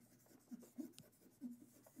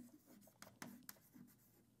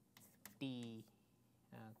t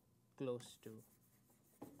close to,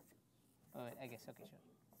 I guess, okay, sure,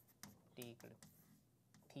 t equal to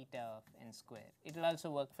theta of n square. It will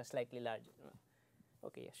also work for slightly larger.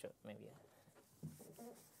 Okay, yeah, sure, maybe. Yeah.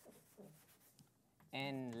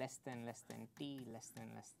 N less than t less than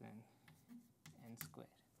n square.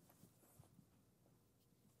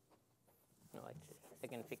 No, actually, I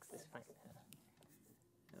can fix this fine.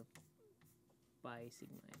 Pi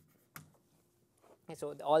sigma n. Okay,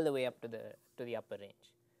 so all the way up to the upper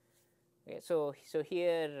range. Okay, so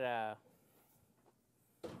here,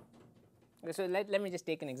 okay, so let me just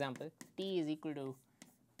take an example. T is equal to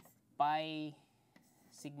pi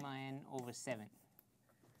sigma n over 7.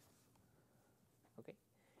 Okay,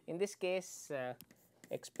 in this case,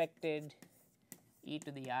 expected e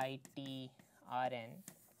to the I t Rn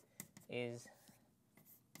is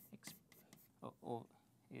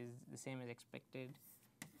the same as expected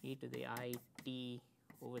e to the I t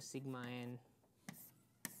over sigma n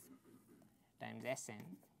times Sn,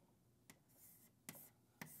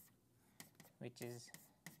 which is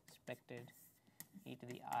expected e to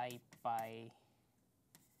the I pi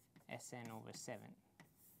Sn over 7.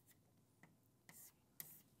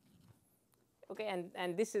 Okay,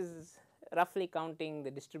 and this is roughly counting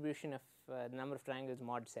the distribution of the number of triangles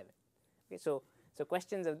mod 7. Okay, so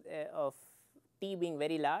questions of t being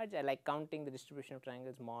very large are like counting the distribution of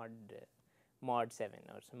triangles mod 7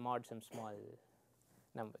 or mod some small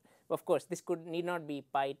number. Of course, this need not be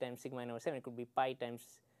pi times sigma n over 7. It could be pi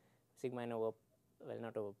times sigma n over, well,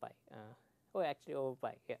 not over pi. Actually over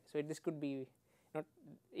pi. Yeah. So this could be not.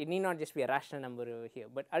 It need not just be a rational number over here.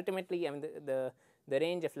 But ultimately, I mean, the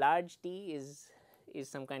range of large t is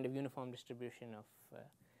some kind of uniform distribution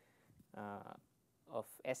of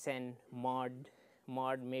Sn mod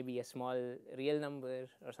maybe a small real number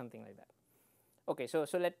or something like that. Okay, so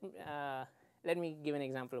let let me give an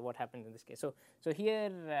example of what happens in this case. So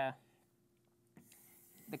here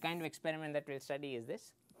the kind of experiment that we'll study is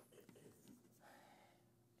this.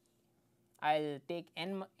 I'll take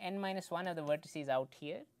n minus 1 of the vertices out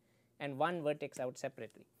here and one vertex out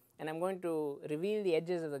separately, and I'm going to reveal the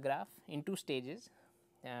edges of the graph in 2 stages.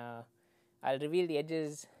 I'll reveal the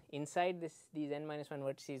edges inside these n minus 1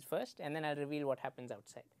 vertices first, and then I'll reveal what happens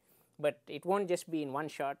outside. But it won't just be in one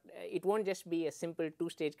shot. It won't just be a simple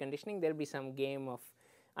 2-stage conditioning. There will be some game of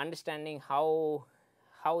understanding how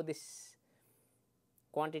this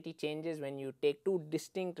quantity changes when you take 2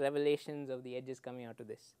 distinct revelations of the edges coming out of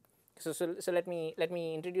this. So let me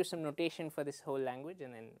introduce some notation for this whole language,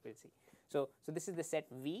 and then we'll see. So this is the set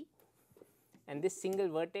V, and this single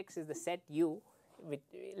vertex is the set U. Which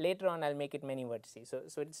later on I'll make it many vertices.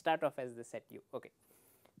 So it'll start off as the set U. Okay,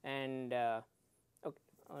 and okay,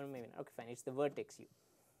 or maybe not. Okay, fine. It's the vertex U.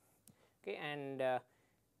 Okay, and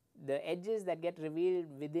the edges that get revealed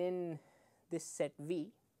within this set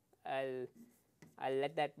V, I'll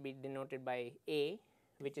let that be denoted by A,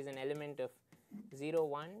 which is an element of 0,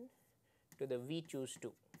 1 to the V choose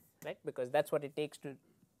 2, right? Because that's what it takes to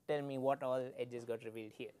tell me what all edges got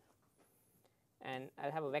revealed here. And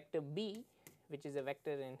I'll have a vector B, which is a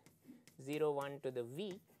vector in 0, 1 to the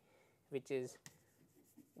V, which is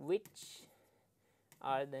which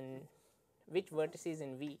vertices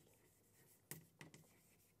in V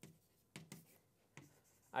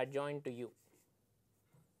are joined to U.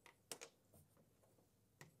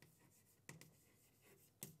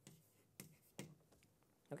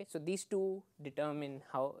 Okay, so these two determine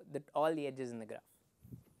how all the edges in the graph.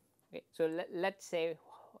 Okay, so let's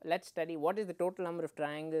study what is the total number of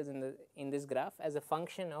triangles in this graph as a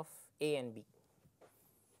function of A and B.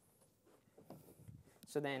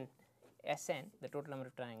 So then Sn, the total number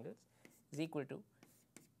of triangles, is equal to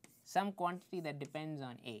some quantity that depends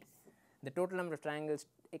on A, the total number of triangles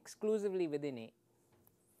exclusively within A,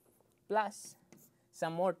 plus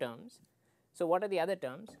some more terms. So what are the other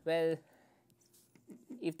terms? Well,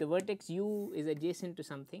 if the vertex U is adjacent to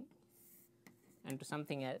something and to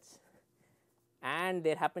something else, and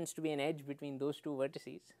there happens to be an edge between those 2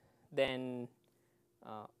 vertices, then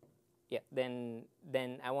then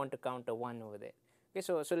I want to count a 1 over there. Okay,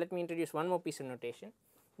 so let me introduce one more piece of notation.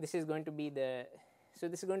 This is going to be the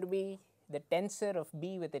tensor of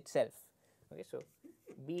B with itself. Okay, so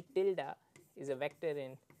B tilde is a vector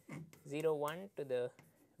in 0, 1 to the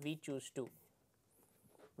V choose 2,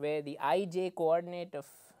 where the ij coordinate of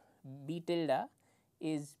B tilde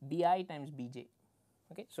is Bi times Bj.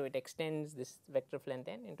 Okay, so it extends this vector of length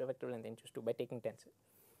n into a vector of length n choose 2 by taking tensor.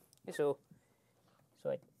 Okay, so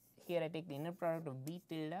here I take the inner product of B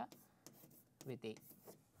tilde with A.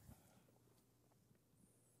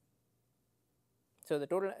 So the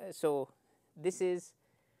total. So this is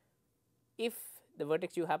if the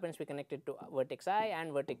vertex U happens to be connected to vertex I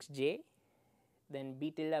and vertex j, then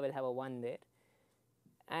B tilde will have a 1 there.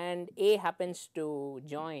 And A happens to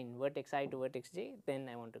join vertex I to vertex j, then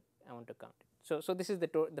I want to count it. So this is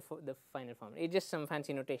the final form. It's just some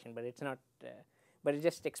fancy notation, but it's not. But it's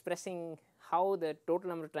just expressing how the total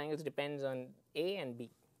number of triangles depends on A and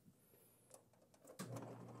B.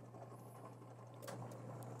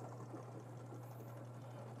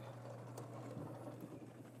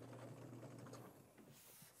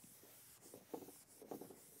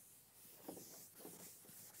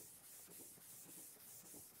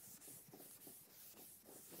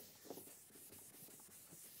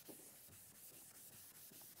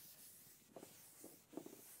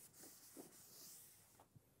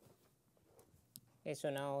 Okay, so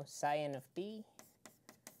now psi n of t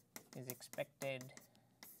is expected,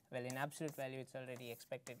 well, in absolute value it's already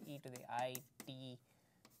expected e to the I t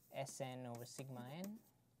Sn over sigma n,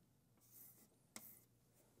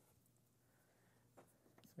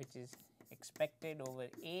 which is expected over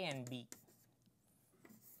A and B,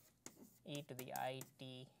 e to the I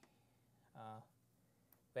t,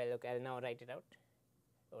 well, okay, I'll now write it out.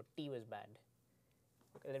 Oh, t was bad.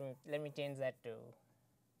 Okay, let me change that to.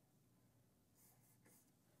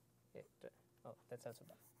 Oh, that's also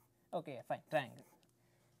bad. Okay, fine. Triangle.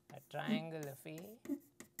 A triangle of A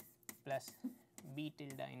plus B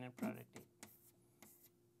tilde inner product A.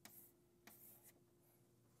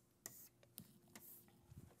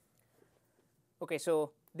 Okay,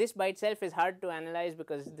 so this by itself is hard to analyze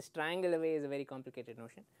because this triangle of A is a very complicated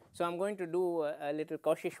notion. So I'm going to do a little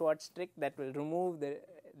Cauchy-Schwarz trick that will remove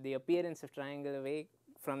the appearance of triangle of A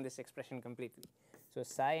from this expression completely. So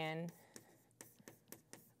psi n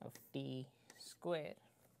of t square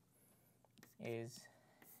is,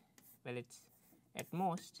 well, it's at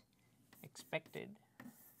most expected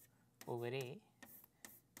over A,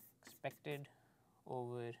 expected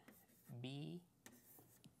over B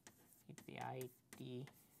e to the I t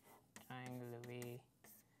triangle of A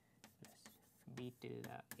plus B tilde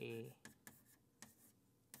A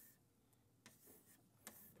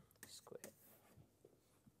square.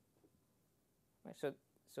 Right,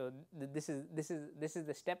 so this is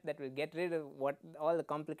the step that will get rid of what all the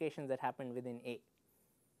complications that happened within A.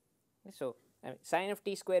 So sine of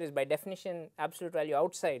t square is by definition absolute value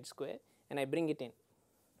outside square, and I bring it in,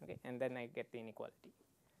 okay, and then I get the inequality.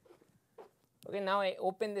 Okay, now I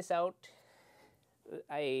open this out.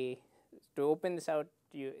 To open this out,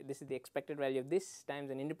 this is the expected value of this times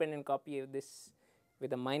an independent copy of this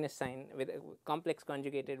with a minus sign, with a complex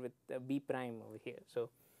conjugated with a b prime over here. So,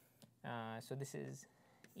 so this is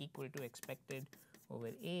equal to expected over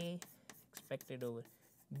A, expected over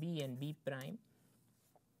B and B prime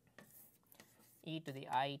e to the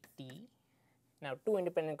I t. Now, two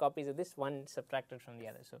independent copies of this, one subtracted from the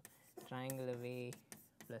other. So, triangle of A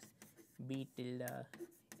plus B tilde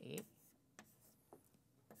A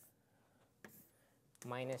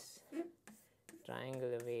minus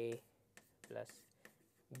triangle of A plus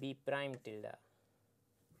B prime tilde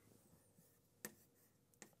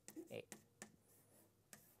A.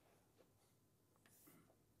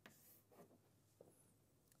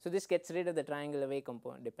 So, this gets rid of the triangle of A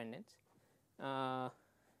component dependence,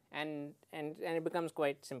 and it becomes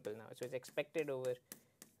quite simple now. So, it's expected over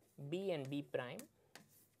B and B prime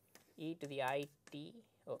e to the I t,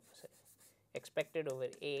 expected over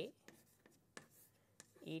A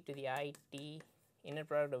e to the I t inner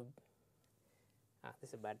product of, this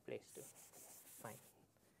is a bad place to, fine.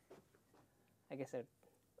 I guess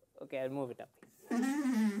okay, I'll move it up here.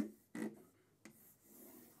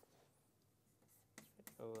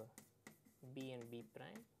 Over B and B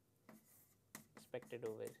prime expected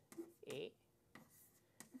over A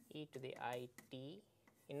e to the I t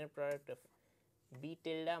inner product of B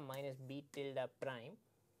tilde minus B tilde prime,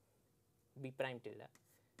 B prime tilde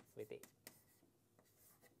with A.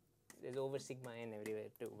 There's over sigma n everywhere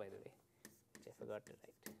too, by the way, which I forgot to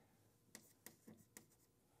write.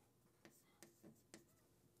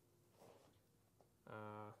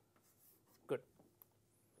 Good.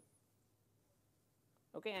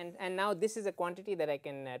 Okay, and now this is a quantity that I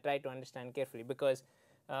can try to understand carefully, because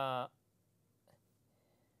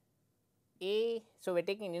A, so we're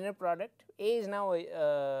taking inner product. A is now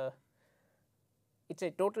it's a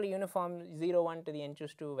totally uniform 0 1 to the n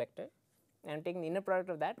choose 2 vector. And I'm taking the inner product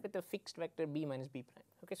of that with a fixed vector B minus B prime.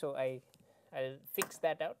 Okay, so I'll fix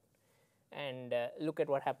that out and look at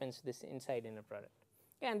what happens to this inside inner product.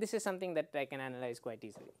 Yeah, and this is something that I can analyze quite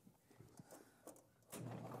easily.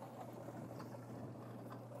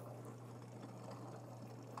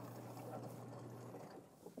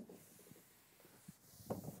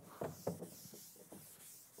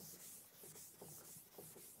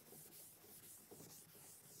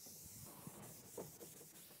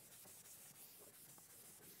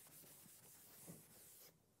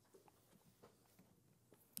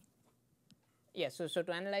 Yeah, so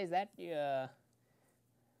to analyze that, yeah,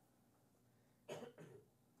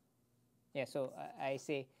 so I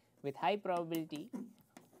say with high probability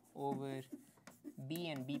over B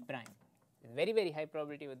and B prime, very, very high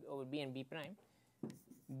probability over B and B prime,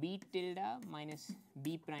 B tilde minus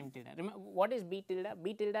B prime tilde. Remember, what is B tilde?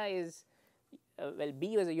 B tilde is, well,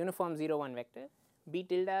 B was a uniform 0 1 vector. B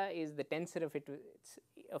tilde is the tensor of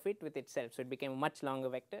it with itself, so it became a much longer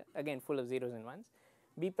vector, again full of zeros and ones.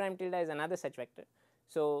 B prime tilde is another such vector.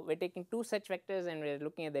 So, we are taking two such vectors and we are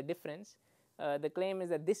looking at the difference. The claim is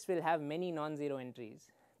that this will have many non-zero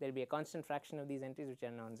entries. There will be a constant fraction of these entries which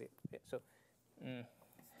are non-zero. So,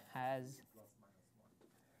 has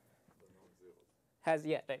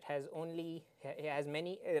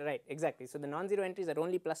many, right, exactly. So, the non-zero entries are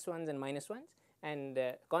only plus ones and minus ones, and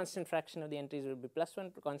constant fraction of the entries will be plus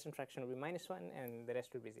 1, constant fraction will be minus 1, and the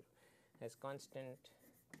rest will be 0. Has constant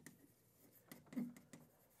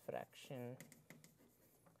fraction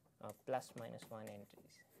of plus minus 1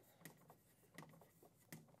 entries.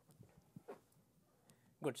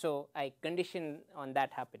 Good. So, I condition on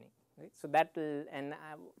that happening. Right? So, that will, and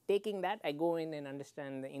taking that, I go in and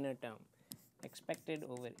understand the inner term, expected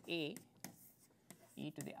over A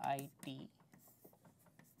e to the I t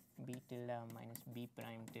B tilde minus B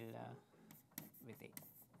prime tilde with A.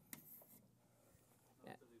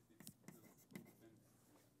 Yeah.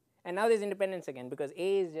 And now there's independence again, because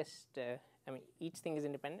A is just, I mean, each thing is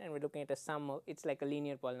independent, and we're looking at a sum of, it's like a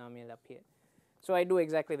linear polynomial up here. So, I do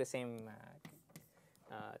exactly the same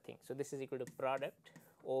thing. So, this is equal to product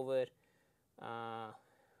over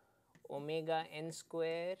omega n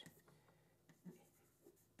square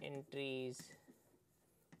entries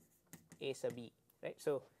A sub e, right?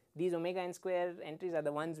 So these omega n square entries are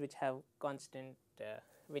the ones which have constant,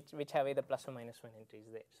 which have either plus or minus 1 entries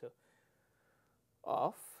there. So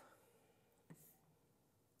of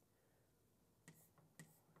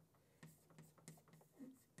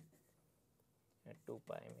 2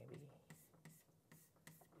 pi maybe.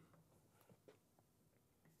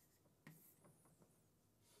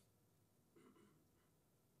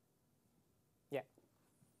 Yeah.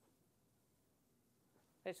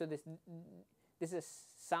 Right, so this is a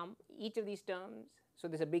sum, each of these terms, so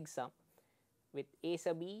this is a big sum with a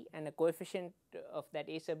sub e and a coefficient of that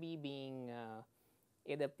a sub e being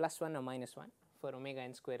either plus 1 or minus 1 for omega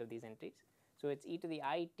n square of these entries. So it's e to the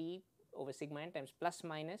I t over sigma n times plus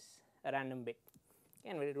minus a random bit,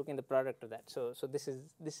 and we're looking at the product of that. So this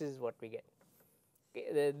is what we get.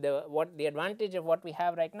 Okay, the advantage of what we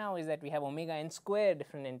have right now is that we have omega n square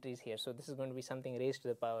different entries here. So this is going to be something raised to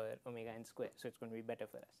the power omega n square. So it's going to be better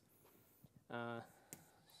for us.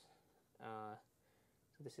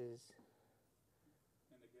 So this is.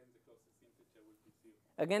 And again, the closest integer will be 0.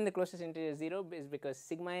 Again, the closest integer is 0 is because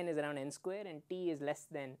sigma n is around n square and t is less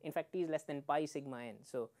than, in fact, t is less than pi sigma n.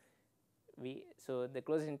 So the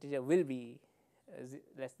closest integer will be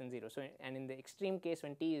less than 0. So and in the extreme case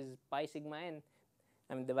when t is pi sigma n,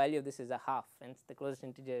 I mean the value of this is a half, and the closest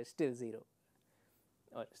integer is still 0.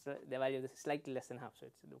 Or the value of this is slightly less than half, so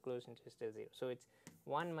it's the closest integer is still 0. So it's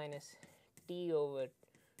 1 minus t over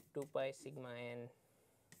 2 pi sigma n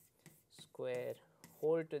square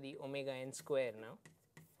whole to the omega n square now,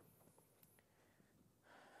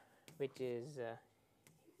 which is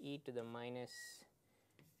e to the minus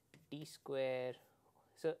t square.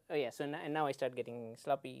 So so now I start getting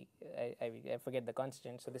sloppy. I forget the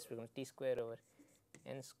constant. So this becomes t square over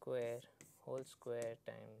n square whole square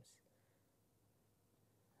times.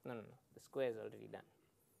 No, the square is already done.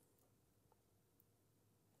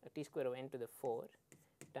 T square over n to the 4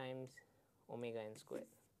 times omega n square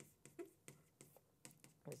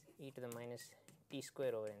is e to the minus t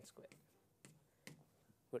square over n square.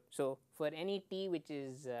 Good. So for any t which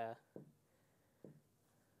is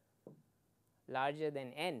larger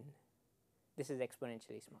than n, this is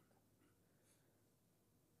exponentially small.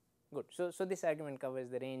 Good. So this argument covers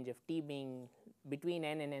the range of t being between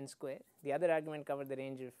n and n square. The other argument covered the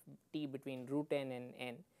range of t between root n and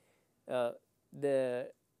n. The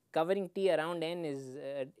covering t around n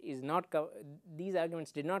is not these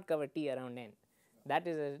arguments did not cover t around n. That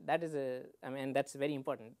is a I mean that's very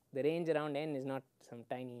important. The range around n is not some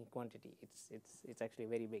tiny quantity. It's actually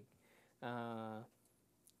very big.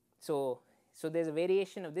 So there's a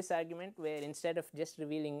variation of this argument where instead of just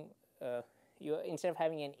revealing instead of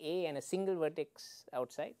having an a and a single vertex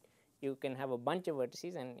outside, you can have a bunch of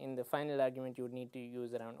vertices, and in the final argument you would need to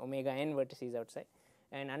use around omega n vertices outside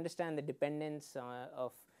and understand the dependence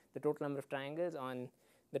of the total number of triangles on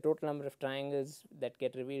the total number of triangles that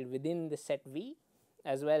get revealed within the set V,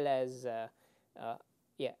 as well as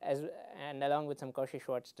and along with some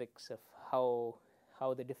Cauchy-Schwarz tricks of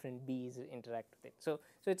how the different B's interact with it. So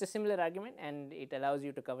it's a similar argument, and it allows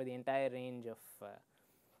you to cover the entire range of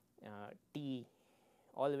t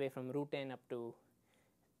all the way from root n up to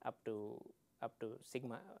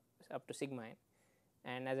sigma n.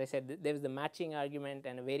 And as I said, there is the matching argument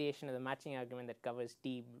and a variation of the matching argument that covers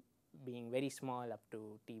t being very small up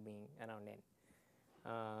to t being around n.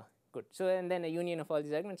 Good. So and then a union of all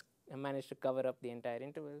these arguments managed to cover up the entire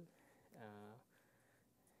interval.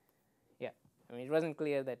 I mean, it wasn't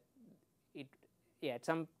clear that at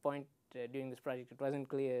some point during this project, it wasn't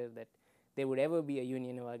clear that there would ever be a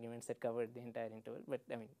union of arguments that covered the entire interval. But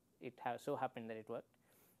I mean, it so happened that it worked.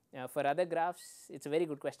 For other graphs, it's a very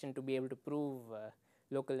good question to be able to prove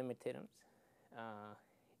local limit theorems.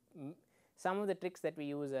 Some of the tricks that we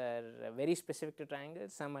use are very specific to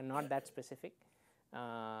triangles. Some are not that specific.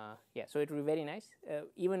 So it will be very nice.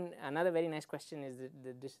 Even another very nice question is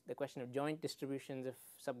the question of joint distributions of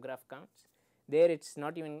subgraph counts. There, it's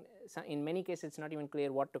not even in many cases it's not even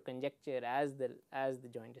clear what to conjecture as the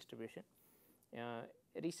joint distribution.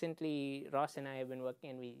 Recently, Ross and I have been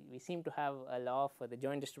working, and we seem to have a law for the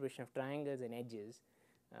joint distribution of triangles and edges,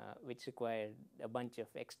 which required a bunch of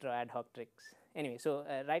extra ad hoc tricks. Anyway, so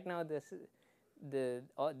right now this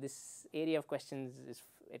area of questions is,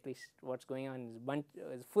 at least what's going on,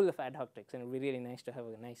 is full of ad hoc tricks, and it would be really nice to have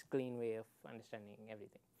a nice clean way of understanding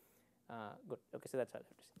everything. Good. Okay, so that's all I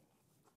have to say.